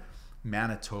Columbia,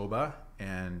 Manitoba,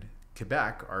 and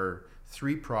Quebec are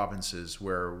 3 provinces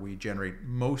where we generate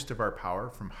most of our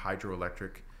power from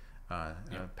hydroelectric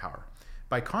power.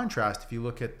 By contrast, if you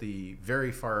look at the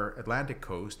very far Atlantic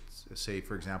coast, say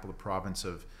for example the province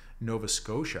of Nova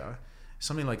Scotia,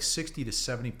 something like 60 to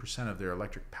 70% of their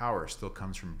electric power still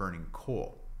comes from burning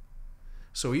coal.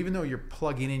 So even though you're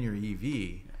plugging in your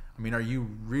EV, I mean, are you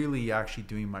really actually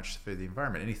doing much for the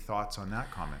environment? Any thoughts on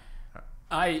that comment?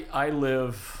 I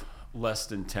live less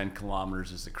than 10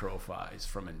 kilometers as the crow flies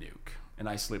from a nuke, and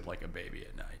I sleep like a baby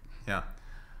at night. Yeah.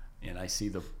 And I see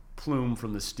the plume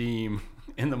from the steam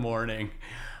in the morning.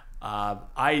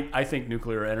 I think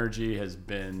nuclear energy has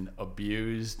been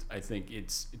abused. I think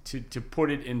it's to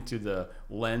put it into the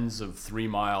lens of 3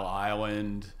 Mile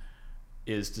Island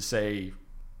is to say,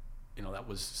 that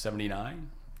was 79.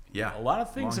 Yeah. A lot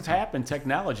of things have happened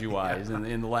technology-wise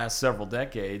in the last several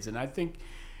decades, and I think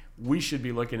we should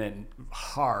be looking at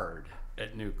hard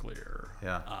at nuclear.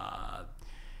 Yeah.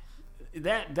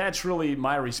 That's really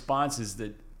my response, is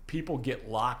that people get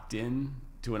locked in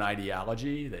to an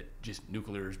ideology that just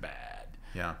nuclear is bad.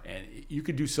 Yeah. And you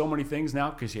could do so many things now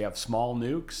because you have small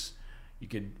nukes. You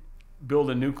could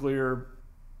build a nuclear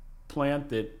plant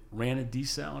that ran a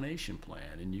desalination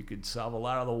plant, and you could solve a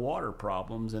lot of the water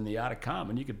problems in the Atacama,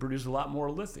 and you could produce a lot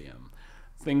more lithium.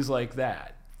 Things like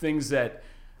that. Things that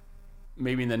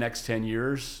maybe in the next 10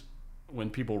 years, when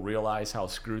people realize how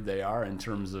screwed they are in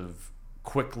terms of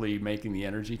quickly making the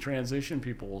energy transition,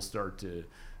 people will start to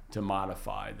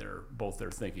modify both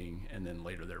their thinking and then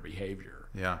later their behavior.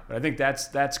 Yeah. But I think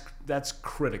that's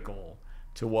critical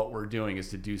to what we're doing, is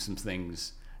to do some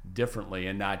things differently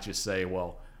and not just say,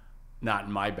 well, not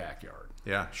in my backyard.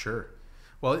 Yeah, sure.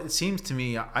 Well, it seems to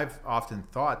me, I've often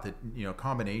thought that,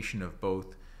 combination of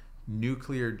both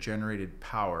nuclear generated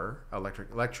power,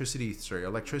 electricity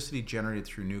generated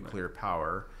through nuclear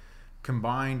power,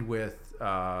 combined with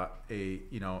a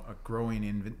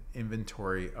growing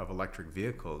inventory of electric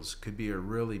vehicles could be a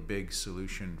really big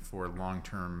solution for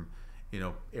long-term,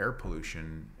 air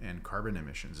pollution and carbon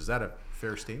emissions. Is that a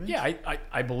fair statement? Yeah,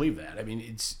 I believe that. I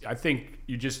mean, I think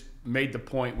you just made the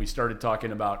point. We started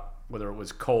talking about whether it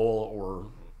was coal or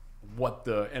what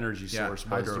the energy source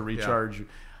was to recharge.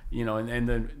 And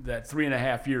then that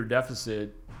 3.5 year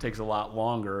deficit takes a lot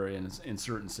longer in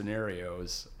certain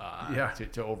scenarios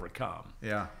to overcome.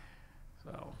 Yeah.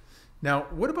 So now,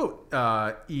 what about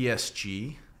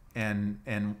ESG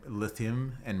and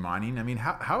lithium and mining? I mean,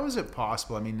 how is it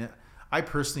possible? I mean, I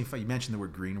personally, you mentioned the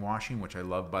word greenwashing, which I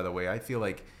love, by the way. I feel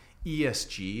like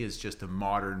ESG is just a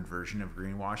modern version of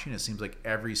greenwashing. It seems like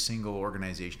every single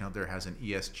organization out there has an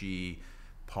ESG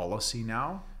policy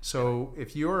now. So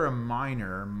if you're a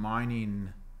miner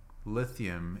mining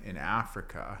lithium in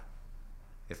Africa,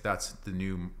 if that's the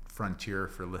new frontier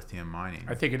for lithium mining.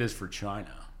 I think it is for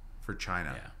China. For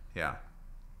China. Yeah.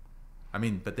 I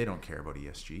mean, but they don't care about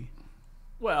ESG.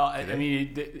 Well, I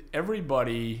mean,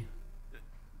 everybody,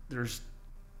 there's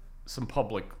some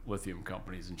public lithium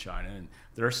companies in China, and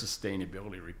their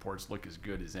sustainability reports look as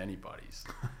good as anybody's.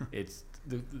 It's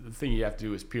the thing you have to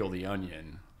do is peel the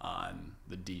onion on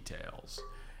the details.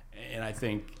 And I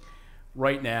think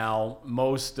right now,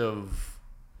 most of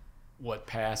what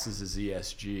passes as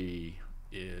ESG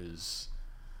is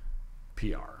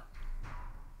PR.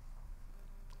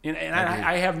 And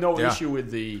I have no issue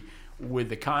with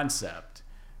the concept,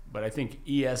 but I think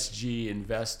ESG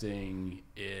investing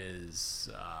is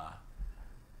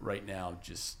right now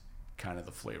just kind of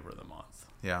the flavor of the month.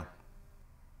 Yeah,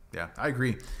 I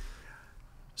agree.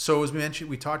 So as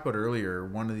we talked about earlier,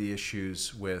 one of the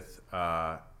issues with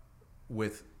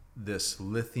this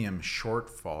lithium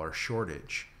shortfall or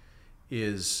shortage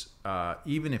is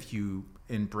even if you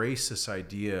embrace this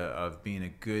idea of being a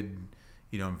good,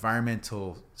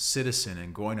 environmental citizen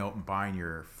and going out and buying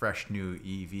your fresh new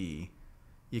EV,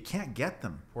 you can't get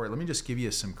them. Or let me just give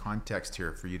you some context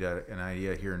here for you to an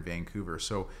idea here in Vancouver.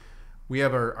 So we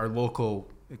have our local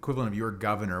equivalent of your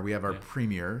governor. We have our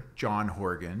premier, John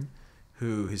Horgan,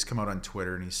 who has come out on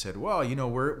Twitter and he said, well,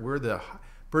 we're the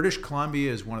British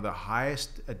Columbia is one of the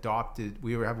highest adopted.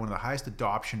 We have one of the highest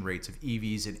adoption rates of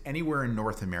EVs in anywhere in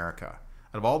North America.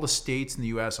 Out of all the states in the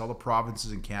U.S., all the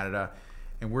provinces in Canada,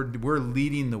 and we're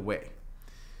leading the way.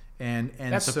 And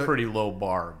That's a pretty low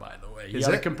bar, by the way. You Is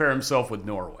got to it? compare himself with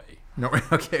Norway. No,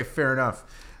 okay, fair enough.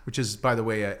 Which is, by the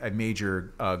way, a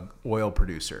major oil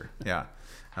producer. Yeah,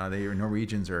 the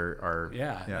Norwegians are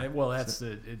Yeah. Well, it's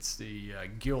the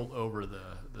guilt over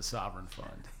the sovereign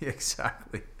fund.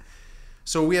 Exactly.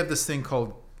 So we have this thing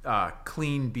called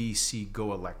Clean BC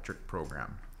Go Electric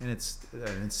program, and it's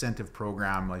an incentive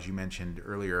program, as you mentioned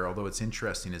earlier. Although it's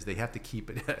interesting, is they have to keep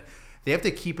it. They have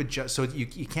to keep it just so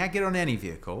you can't get on any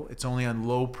vehicle. It's only on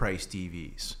low priced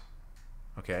EVs.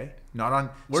 Okay, not on.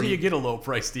 Where do you get a low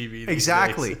price TV? These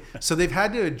Exactly. days? So they've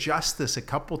had to adjust this a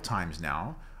couple times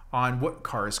now on what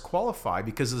cars qualify,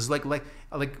 because it's like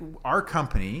our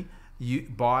company, you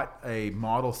bought a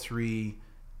Model 3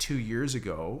 2 years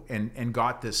ago and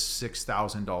got this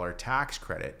 $6,000 tax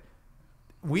credit.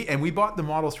 We bought the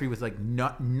Model 3 with like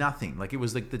nothing. Like it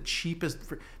was like the cheapest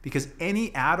because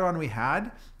any add-on we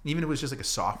had, even if it was just like a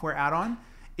software add-on,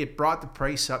 it brought the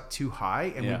price up too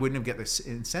high and we wouldn't have get this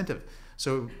incentive.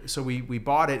 So we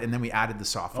bought it and then we added the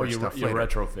software stuff you later.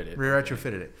 retrofitted. We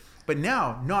retrofitted it. But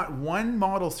now, not one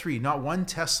Model 3, not one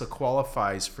Tesla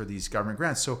qualifies for these government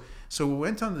grants. So we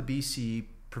went on the BC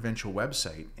provincial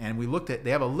website and we looked at,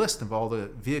 they have a list of all the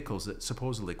vehicles that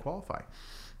supposedly qualify.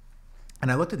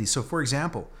 And I looked at these. So for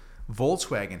example,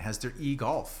 Volkswagen has their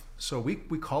e-Golf. So we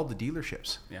called the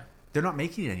dealerships. Yeah. They're not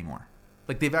making it anymore.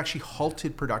 Like they've actually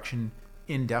halted production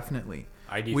indefinitely.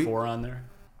 ID4 on there?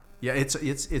 Yeah, it's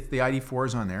the ID4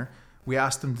 is on there. We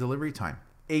asked them delivery time,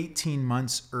 18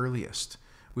 months earliest.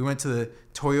 We went to the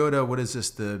Toyota, what is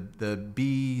this? The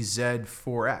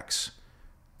BZ4X,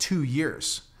 2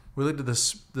 years. We looked at the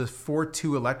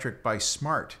 4.2 electric by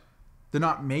Smart. They're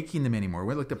not making them anymore.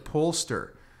 We looked at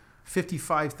Polestar,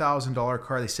 $55,000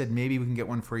 car. They said maybe we can get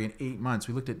one for you in 8 months.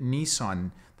 We looked at Nissan,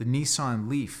 the Nissan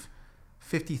Leaf,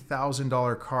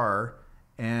 $50,000 car,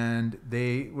 and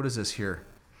what is this here?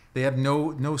 They have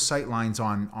no sight lines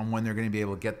on when they're going to be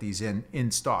able to get these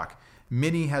in stock.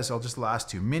 Mini has, I'll just last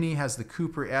two. Mini has the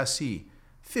Cooper SE,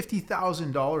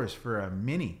 $50,000 for a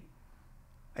Mini.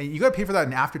 And you got to pay for that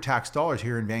in after-tax dollars.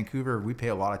 Here in Vancouver, we pay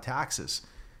a lot of taxes.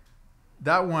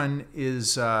 That one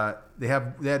is they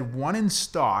had one in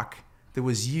stock that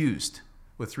was used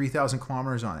with 3,000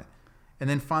 kilometers on it, and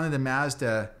then finally the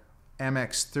Mazda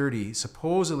MX-30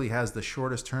 supposedly has the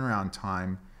shortest turnaround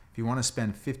time. If you want to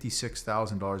spend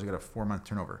 $56,000, you got a 4-month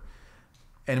turnover.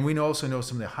 And we also know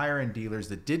some of the higher end dealers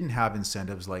that didn't have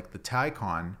incentives, like the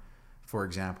Taycan, for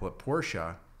example, at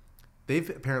Porsche. They've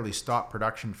apparently stopped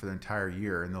production for the entire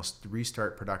year, and they'll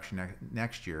restart production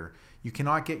next year. You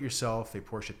cannot get yourself a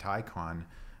Porsche Taycan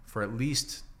for at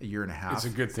least a year and a half. It's a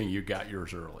good thing you got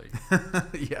yours early.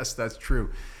 Yes, that's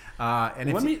true.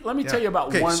 And let me tell you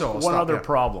about one other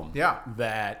problem Yeah.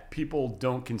 that people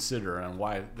don't consider, and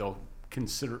why they'll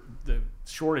consider the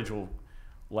shortage will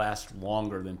last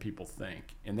longer than people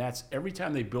think. And that's every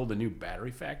time they build a new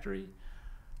battery factory,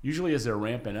 usually as they're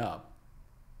ramping up,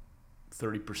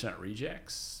 30%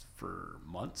 rejects for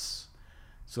months.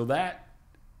 So that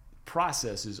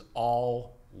process is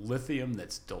all lithium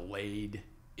that's delayed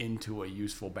into a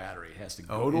useful battery. It has to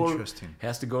go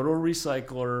has to go to a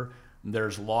recycler.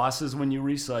 There's losses when you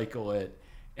recycle it.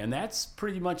 And that's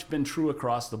pretty much been true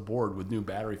across the board with new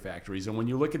battery factories. And when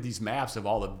you look at these maps of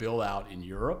all the build out in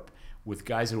Europe with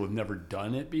guys who have never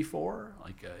done it before,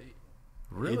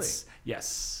 really?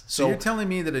 Yes. So you're telling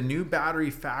me that a new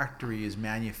battery factory is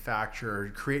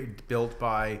manufactured, built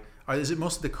by, is it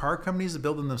most of the car companies that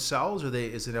build them themselves, or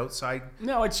is it outside?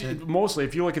 No, it's mostly,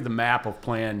 if you look at the map of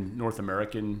planned North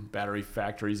American battery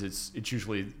factories, it's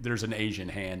usually, there's an Asian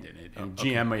hand in it. And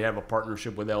GM may have a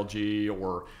partnership with LG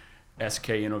or SK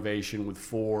Innovation with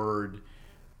Ford.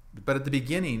 But at the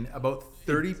beginning, about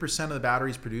 30% of the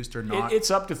batteries produced are not.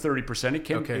 It's up to 30%. It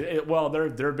can.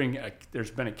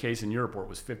 There's been a case in Europe where it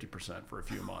was 50% for a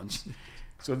few months.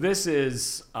 So this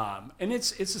is, and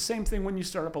it's the same thing when you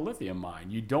start up a lithium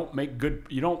mine. You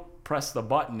don't press the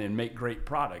button and make great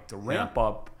product. The ramp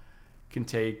up can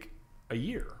take a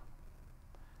year.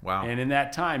 Wow. And in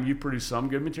that time, you produce some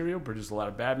good material, produce a lot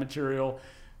of bad material.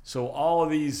 So all of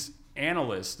these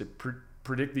analysts that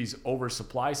predict these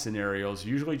oversupply scenarios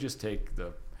usually just take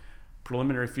the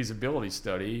preliminary feasibility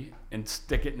study and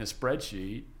stick it in a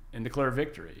spreadsheet and declare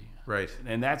victory. Right.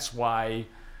 And that's why,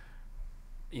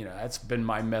 that's been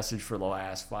my message for the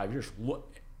last 5 years.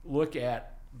 Look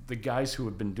at the guys who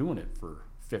have been doing it for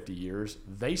 50 years.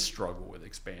 They struggle with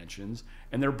expansions,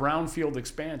 and they're brownfield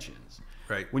expansions.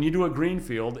 Right. When you do a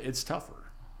greenfield, it's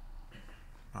tougher.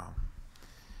 Wow.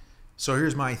 So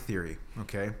here's my theory,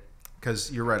 okay?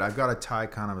 Because you're right. I've got a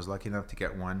Taycan. I was lucky enough to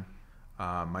get one.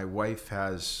 My wife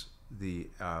has the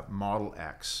Model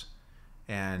X,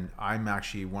 and I'm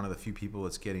actually one of the few people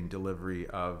that's getting delivery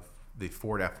of the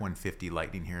Ford F-150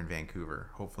 Lightning here in Vancouver,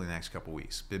 hopefully in the next couple of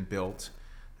weeks. Been built.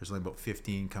 There's only about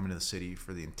 15 coming to the city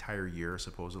for the entire year,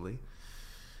 supposedly.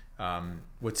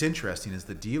 What's interesting is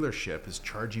the dealership is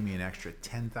charging me an extra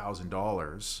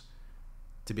 $10,000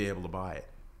 to be able to buy it.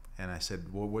 And I said,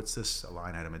 well, what's this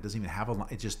line item? It doesn't even have a line.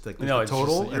 It's just like there's the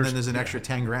total, and then there's an extra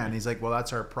 10 grand. And he's like, well,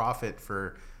 that's our profit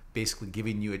for basically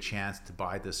giving you a chance to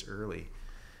buy this early.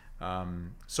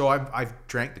 So I've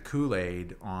drank the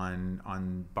Kool-Aid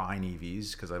on buying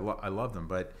EVs because I love them.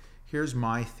 But here's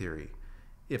my theory.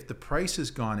 If the price has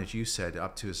gone, as you said,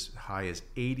 up to as high as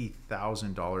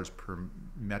 $80,000 per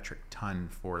metric ton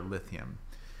for lithium,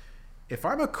 if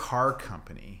I'm a car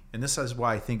company, and this is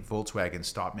why I think Volkswagen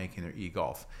stopped making their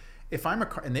e-Golf. If I'm a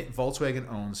car, and Volkswagen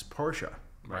owns Porsche,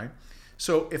 right?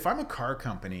 So if I'm a car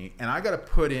company and I got to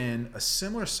put in a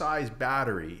similar size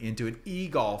battery into an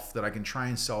e-Golf that I can try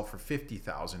and sell for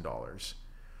 $50,000,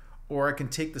 or I can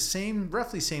take the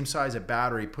roughly same size of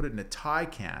battery, put it in a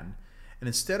Taycan, and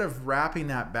instead of wrapping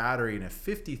that battery in a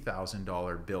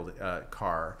 $50,000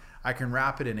 car, I can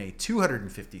wrap it in a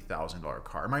 $250,000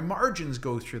 car. My margins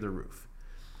go through the roof.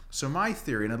 So my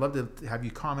theory, and I'd love to have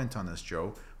you comment on this,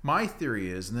 Joe. My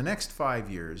theory is in the next 5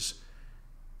 years,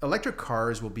 electric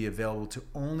cars will be available to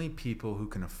only people who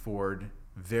can afford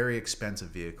very expensive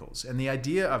vehicles. And the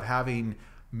idea of having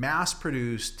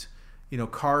mass-produced,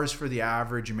 cars for the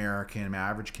average American,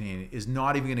 average Canadian is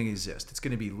not even going to exist. It's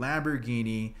going to be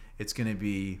Lamborghini, it's going to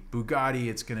be Bugatti,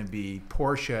 it's going to be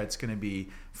Porsche, it's going to be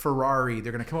Ferrari.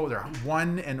 They're going to come out with their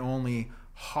one and only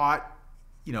hot,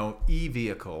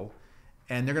 e-vehicle,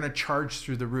 and they're going to charge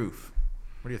through the roof.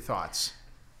 What are your thoughts?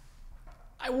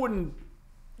 I wouldn't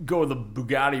go the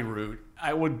Bugatti route.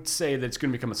 I would say that it's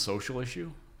going to become a social issue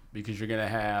because you're going to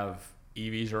have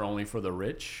EVs are only for the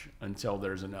rich until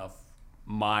there's enough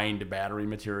mined battery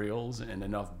materials and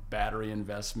enough battery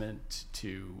investment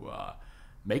to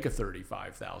make a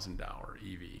 $35,000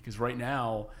 EV. Because right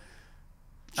now,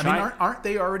 aren't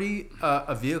they already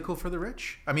a vehicle for the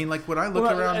rich? I mean, like when I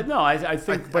look around. No, I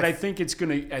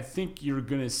think you're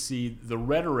gonna see the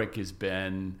rhetoric has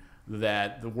been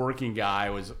that the working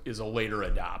guy is a later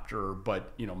adopter,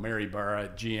 but Mary Barra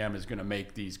at GM is going to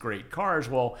make these great cars.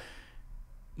 Well,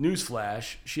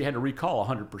 newsflash, she had to recall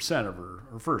 100% of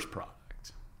her first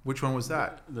product. Which one was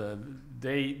that?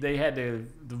 They had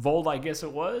the Volt, I guess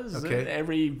it was. Okay.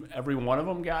 Every one of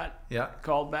them got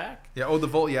called back. Yeah. Oh, the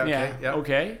Volt. Yeah. Okay. Yeah.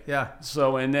 Okay. Yeah.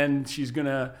 So and then she's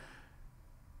gonna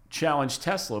challenge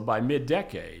Tesla by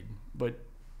mid-decade, but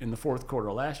in the fourth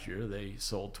quarter last year they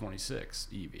sold 26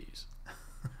 EVs.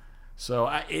 So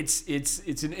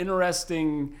it's an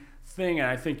interesting thing, and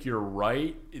I think you're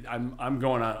right. I'm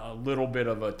going on a little bit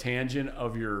of a tangent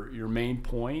of your main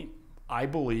point. I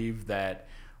believe that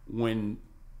when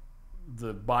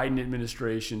the Biden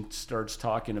administration starts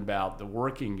talking about the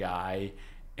working guy,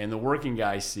 and the working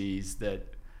guy sees that,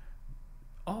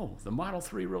 the Model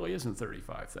 3 really isn't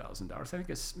 $35,000. I think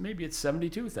maybe it's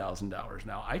 $72,000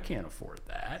 now. I can't afford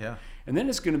that. Yeah. And then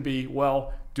it's going to be,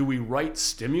 well, do we write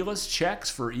stimulus checks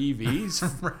for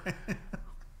EVs? Right.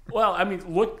 Well, I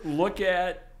mean, look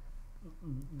at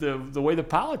the way the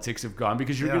politics have gone,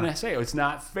 because you're going to say it's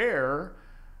not fair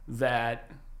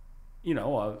that a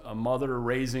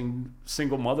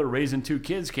single mother raising two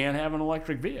kids can't have an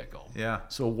electric vehicle. Yeah.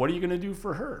 So what are you going to do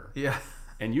for her? Yeah.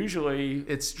 And usually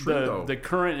it's true, though. The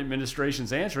current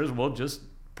administration's answer is, well, just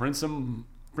print some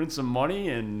money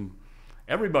and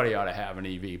everybody ought to have an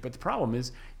EV. But the problem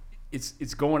is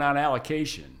it's going on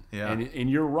allocation. Yeah. And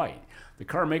you're right. The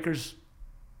car makers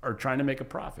are trying to make a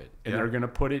profit, and they're going to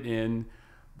put it in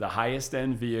the highest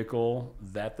end vehicle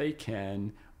that they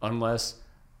can, unless,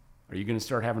 are you going to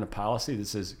start having a policy that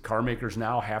says car makers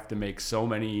now have to make so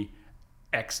many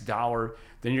X dollar?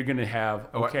 Then you're going to have,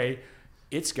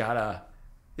 it's got a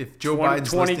if Joe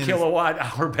Biden's 20 kilowatt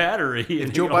hour battery.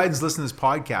 If Joe Biden's listening to this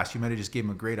podcast, you might have just gave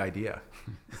him a great idea.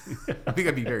 I think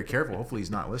I'd be very careful. Hopefully he's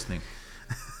not listening.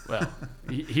 Well,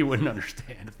 he wouldn't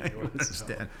understand if he was.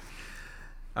 Understand.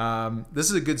 This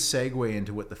is a good segue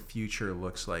into what the future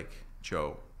looks like,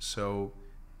 Joe. So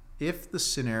if the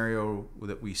scenario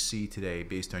that we see today,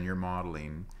 based on your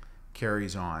modeling,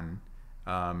 carries on,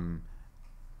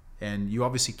 and you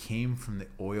obviously came from the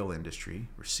oil industry,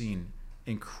 we're seeing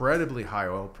incredibly high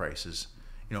oil prices,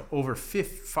 over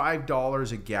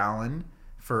 $5 a gallon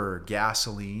for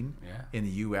gasoline in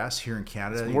the U.S. Here in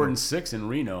Canada. It's more than $6 in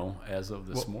Reno as of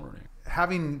this morning.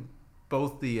 Having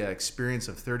both the experience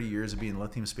of 30 years of being in the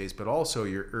lithium space, but also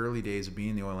your early days of being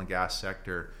in the oil and gas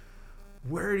sector,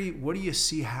 what do you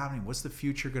see happening? What's the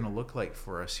future going to look like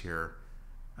for us here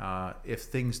if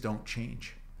things don't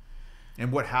change?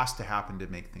 And what has to happen to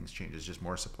make things change? Is just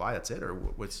more supply? That's it, or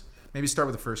what's? Maybe start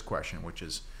with the first question, which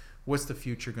is, what's the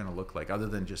future going to look like, other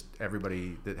than just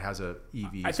everybody that has a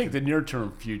EV? I think the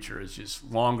near-term future is just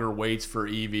longer waits for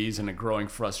EVs and a growing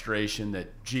frustration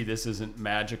that, gee, this isn't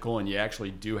magical, and you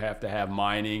actually do have to have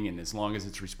mining, and as long as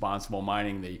it's responsible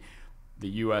mining, the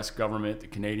U.S. government, the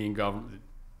Canadian government,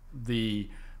 the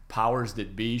powers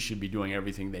that be should be doing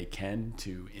everything they can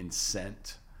to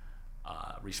incent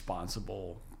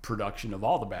responsible production of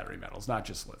all the battery metals, not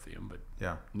just lithium,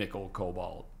 but nickel,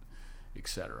 cobalt,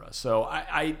 etc. So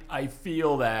I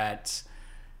feel that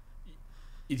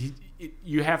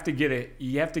you have to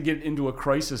get into a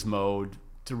crisis mode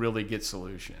to really get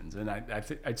solutions, and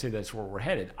I'd say that's where we're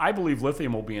headed. I believe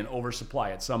lithium will be in oversupply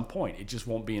at some point. It just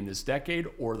won't be in this decade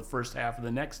or the first half of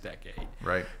the next decade.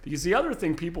 Right. Because the other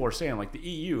thing people are saying, like the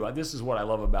EU, this is what I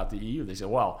love about the EU. They say,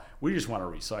 well, we just want to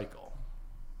recycle.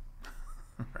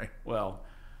 Right. Well,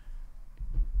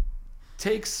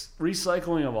 takes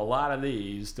recycling of a lot of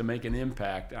these to make an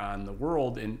impact on the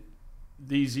world. And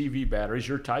these EV batteries,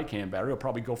 your Taycan battery, will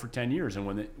probably go for 10 years.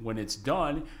 And when it's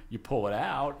done, you pull it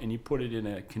out and you put it in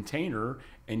a container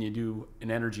and you do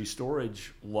an energy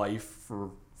storage life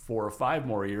for 4 or 5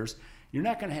 more years. You're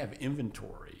not going to have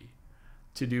inventory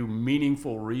to do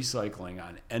meaningful recycling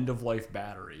on end-of-life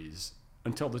batteries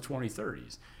until the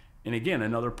 2030s. And again,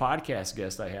 another podcast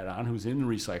guest I had on who's in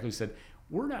recycling said,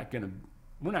 we're not going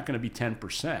to be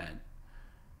 10%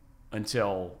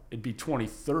 until it'd be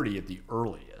 2030 at the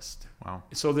earliest. Wow.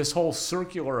 So this whole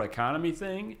circular economy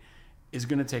thing is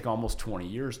going to take almost 20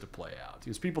 years to play out.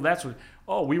 Because people,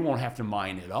 we won't have to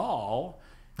mine it all.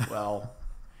 Well,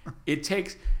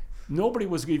 nobody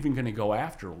was even going to go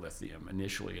after lithium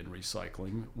initially in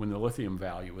recycling when the lithium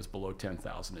value was below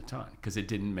 10,000 a ton because it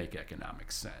didn't make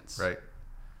economic sense. Right.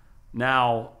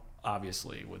 Now,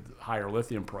 obviously, with higher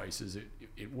lithium prices,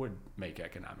 it would make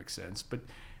economic sense. But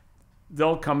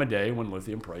there'll come a day when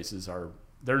lithium prices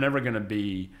they're never going to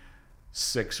be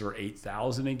 6,000 or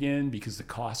 8,000 again because the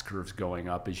cost curve's going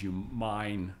up as you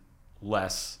mine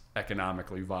less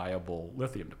economically viable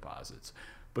lithium deposits.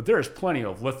 But there's plenty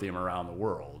of lithium around the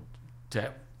world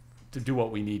to do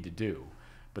what we need to do.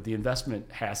 But the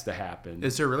investment has to happen.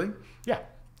 Is there really? Yeah.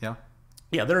 Yeah.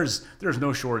 Yeah, there's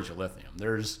no shortage of lithium.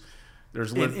 There's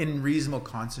in reasonable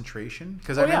concentration,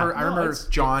 because I remember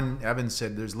John Evans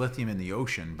said there's lithium in the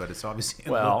ocean, but it's obviously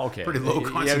pretty low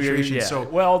concentration. Yeah. So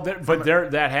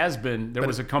there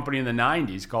was a company in the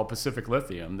 90s called Pacific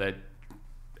Lithium that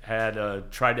had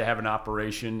tried to have an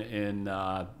operation in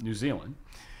New Zealand,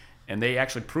 and they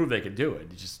actually proved they could do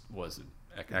it. It just wasn't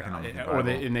economic,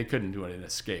 and they couldn't do it in a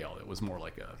scale. It was more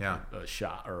like a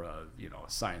shot or a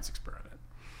science experiment.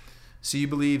 So you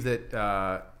believe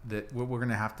that what we're going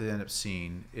to have to end up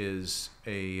seeing is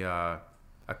a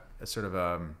sort of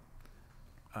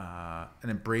an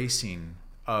embracing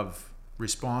of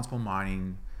responsible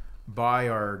mining by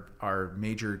our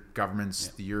major governments,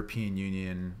 the European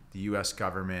Union, the U.S.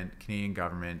 government, Canadian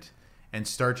government, and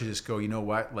start to just go, you know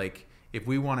what, like if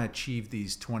we want to achieve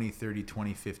these 2030,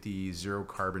 2050 zero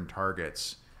carbon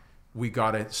targets, we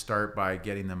got to start by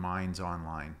getting the mines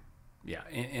online. Yeah,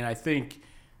 and I think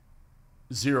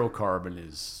zero carbon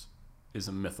is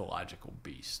a mythological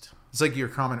beast. It's like your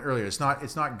comment earlier. It's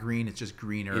not green. It's just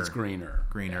greener. It's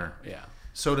greener. Yeah.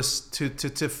 So to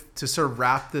sort of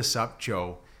wrap this up,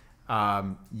 Joe,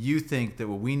 you think that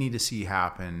what we need to see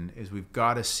happen is we've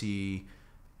got to see,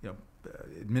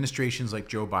 administrations like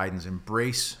Joe Biden's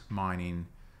embrace mining,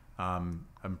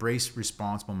 embrace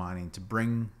responsible mining to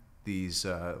bring these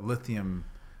lithium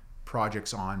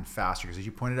projects on faster. Because as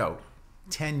you pointed out,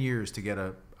 10 years to get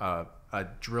a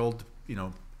drilled,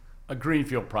 a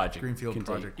greenfield project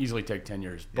easily take 10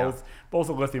 years. Both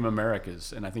of Lithium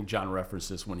Americas, and I think John referenced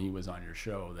this when he was on your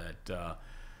show, that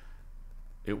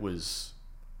it was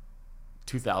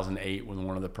 2008 when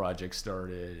one of the projects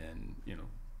started, and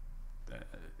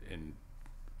in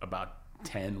about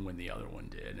 10 when the other one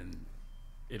did, and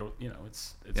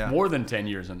it's more than 10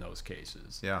 years in those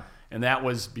cases. Yeah, and that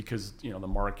was because the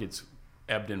markets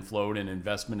ebbed and flowed, and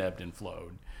investment ebbed and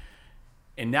flowed.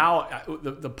 And now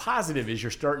the positive is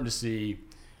you're starting to see,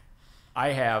 I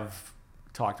have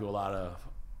talked to a lot of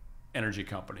energy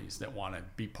companies that want to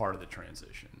be part of the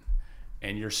transition,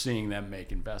 and you're seeing them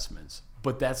make investments.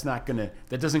 But that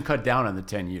doesn't cut down on the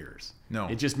 10 years. No.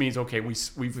 It just means, okay, we've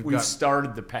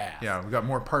started the path. Yeah, we've got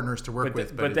more partners to work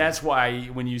with. But that's why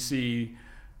when you see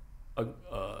a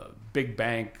big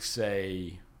bank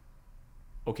say,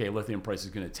 okay, lithium price is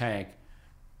going to tank,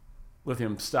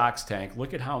 lithium stocks tank,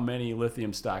 look at how many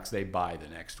lithium stocks they buy the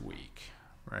next week.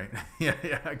 Right.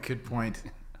 Yeah, good point.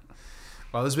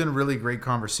 Well, this has been a really great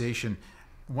conversation.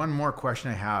 One more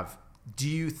question I have. Do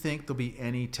you think there'll be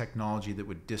any technology that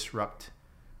would disrupt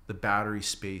the battery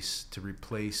space to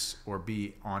replace or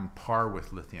be on par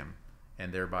with lithium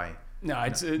and thereby No, not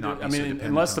be so dependent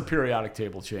unless the on it? periodic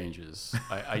table changes,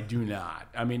 I do not.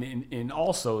 I mean, and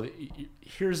also,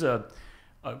 here's a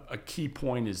key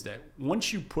point is that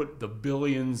once you put the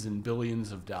billions and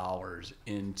billions of dollars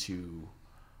into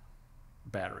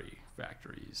battery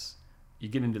factories, you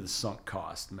get into the sunk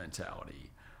cost mentality.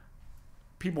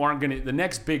 People aren't going to, the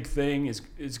next big thing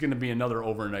is going to be another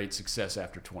overnight success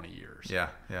after 20 years. Yeah,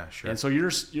 sure. And so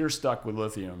you're stuck with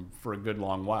lithium for a good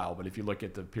long while. But if you look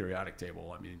at the periodic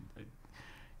table, I mean,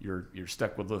 you're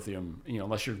stuck with lithium,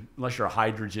 unless you're a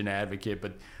hydrogen advocate.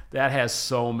 But that has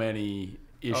so many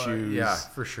issues. Yeah,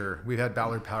 for sure. We've had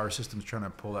Ballard Power Systems trying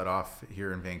to pull that off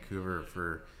here in Vancouver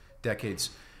for decades.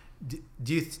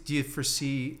 Do you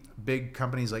foresee big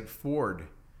companies like Ford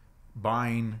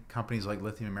buying companies like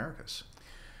Lithium Americas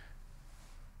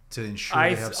to ensure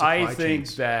they have supply I think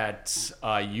chains?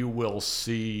 that you will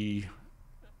see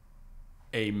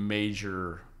a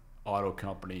major auto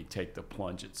company take the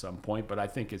plunge at some point, but I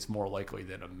think it's more likely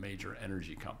that a major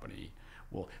energy company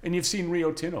will. And you've seen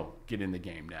Rio Tinto get in the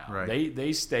game now. Right.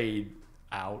 They stayed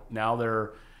out. Now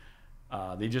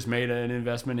they just made an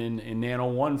investment in Nano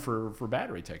One for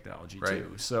battery technology Right.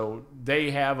 too. So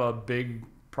they have a big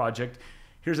project.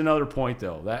 Here's another point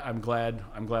though. That I'm glad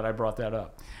I brought that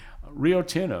up. Rio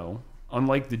Tinto,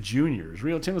 unlike the juniors,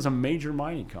 Rio Tinto is a major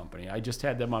mining company. I just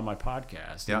had them on my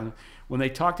podcast. Yeah. And when they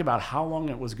talked about how long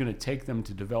it was going to take them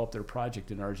to develop their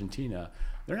project in Argentina,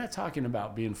 they're not talking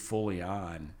about being fully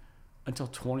on until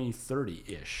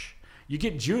 2030-ish. You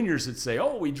get juniors that say,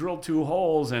 "Oh, we drilled 2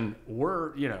 holes and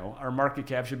our market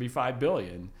cap should be $5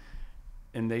 billion,"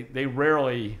 and they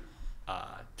rarely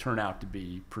turn out to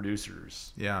be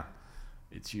producers. Yeah.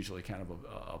 It's usually kind of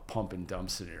a pump and dump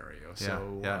scenario.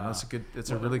 So no, that's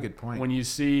a really good point. When you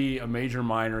see a major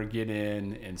miner get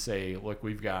in and say, "Look,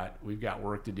 we've got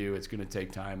work to do. It's going to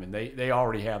take time," and they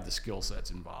already have the sil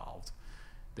sets involved.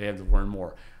 They have to learn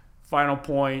more. Final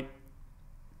point: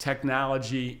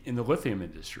 technology in the lithium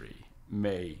industry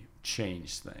may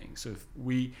change things. So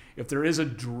if there is a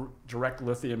direct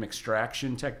lithium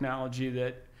extraction technology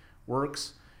that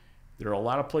works, there are a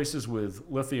lot of places with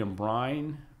lithium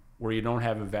brine where you don't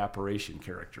have evaporation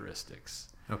characteristics.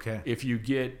 Okay. If you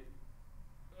get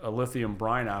a lithium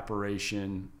brine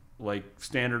operation like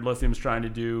Standard Lithium's trying to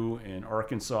do in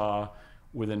Arkansas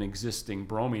with an existing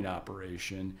bromine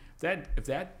operation, if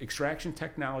that extraction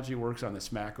technology works on the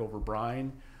Smackover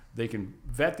brine, they can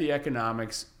vet the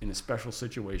economics in a special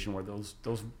situation where those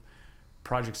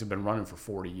projects have been running for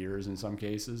 40 years in some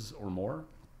cases or more.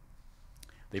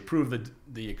 They prove that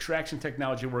the extraction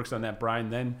technology works on that brine,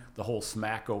 then the whole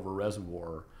Smackover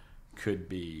reservoir could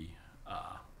be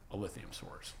a lithium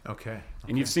source. Okay.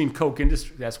 And you've seen Koch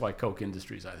Industries. That's why Koch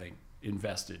Industries, I think,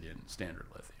 invested in Standard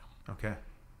Lithium. Okay.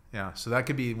 Yeah. So that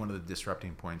could be one of the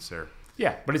disrupting points there.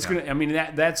 Yeah, but it's gonna. I mean,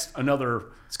 that's another.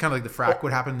 It's kind of like the frack.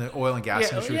 What happened in the oil and gas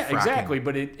industry? Yeah, with fracking. exactly.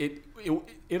 But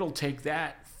it'll take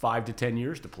that 5 to 10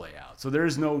 years to play out. So there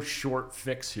is no short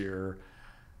fix here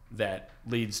that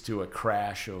leads to a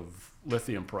crash of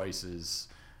lithium prices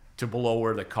to below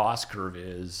where the cost curve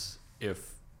is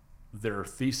if their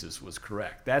thesis was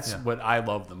correct. That's what I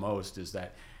love the most, is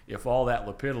that if all that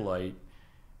lepidolite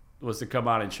was to come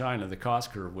out in China, the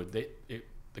cost curve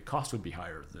the cost would be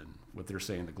higher than what they're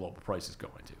saying the global price is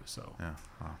going to. So Yeah.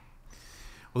 Wow.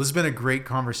 Well, this has been a great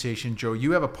conversation, Joe.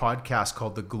 You have a podcast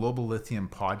called the Global Lithium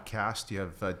Podcast. You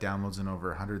have downloads in over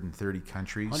 130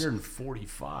 countries.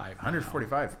 145.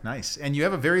 145. Nice. And you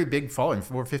have a very big following,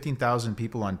 over 15,000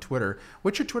 people on Twitter.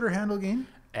 What's your Twitter handle again?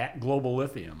 At Global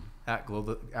Lithium. At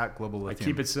Global Lithium. I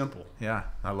keep it simple. Yeah,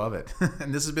 I love it.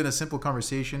 And this has been a simple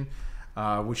conversation,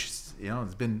 which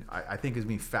it's been, I think, has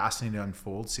been fascinating to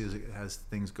unfold, see as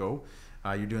things go.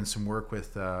 You're doing some work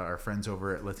with our friends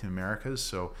over at Lithium Americas,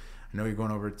 so I know you're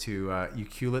going over to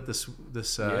Ucluelet this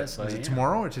Yes, is it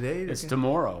tomorrow or today? It's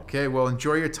tomorrow. Okay, well,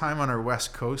 enjoy your time on our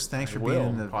West Coast. Thanks for being will.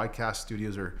 in the podcast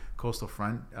studios or Coastal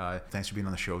Front. Thanks for being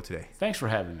on the show today. Thanks for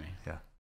having me. Yeah.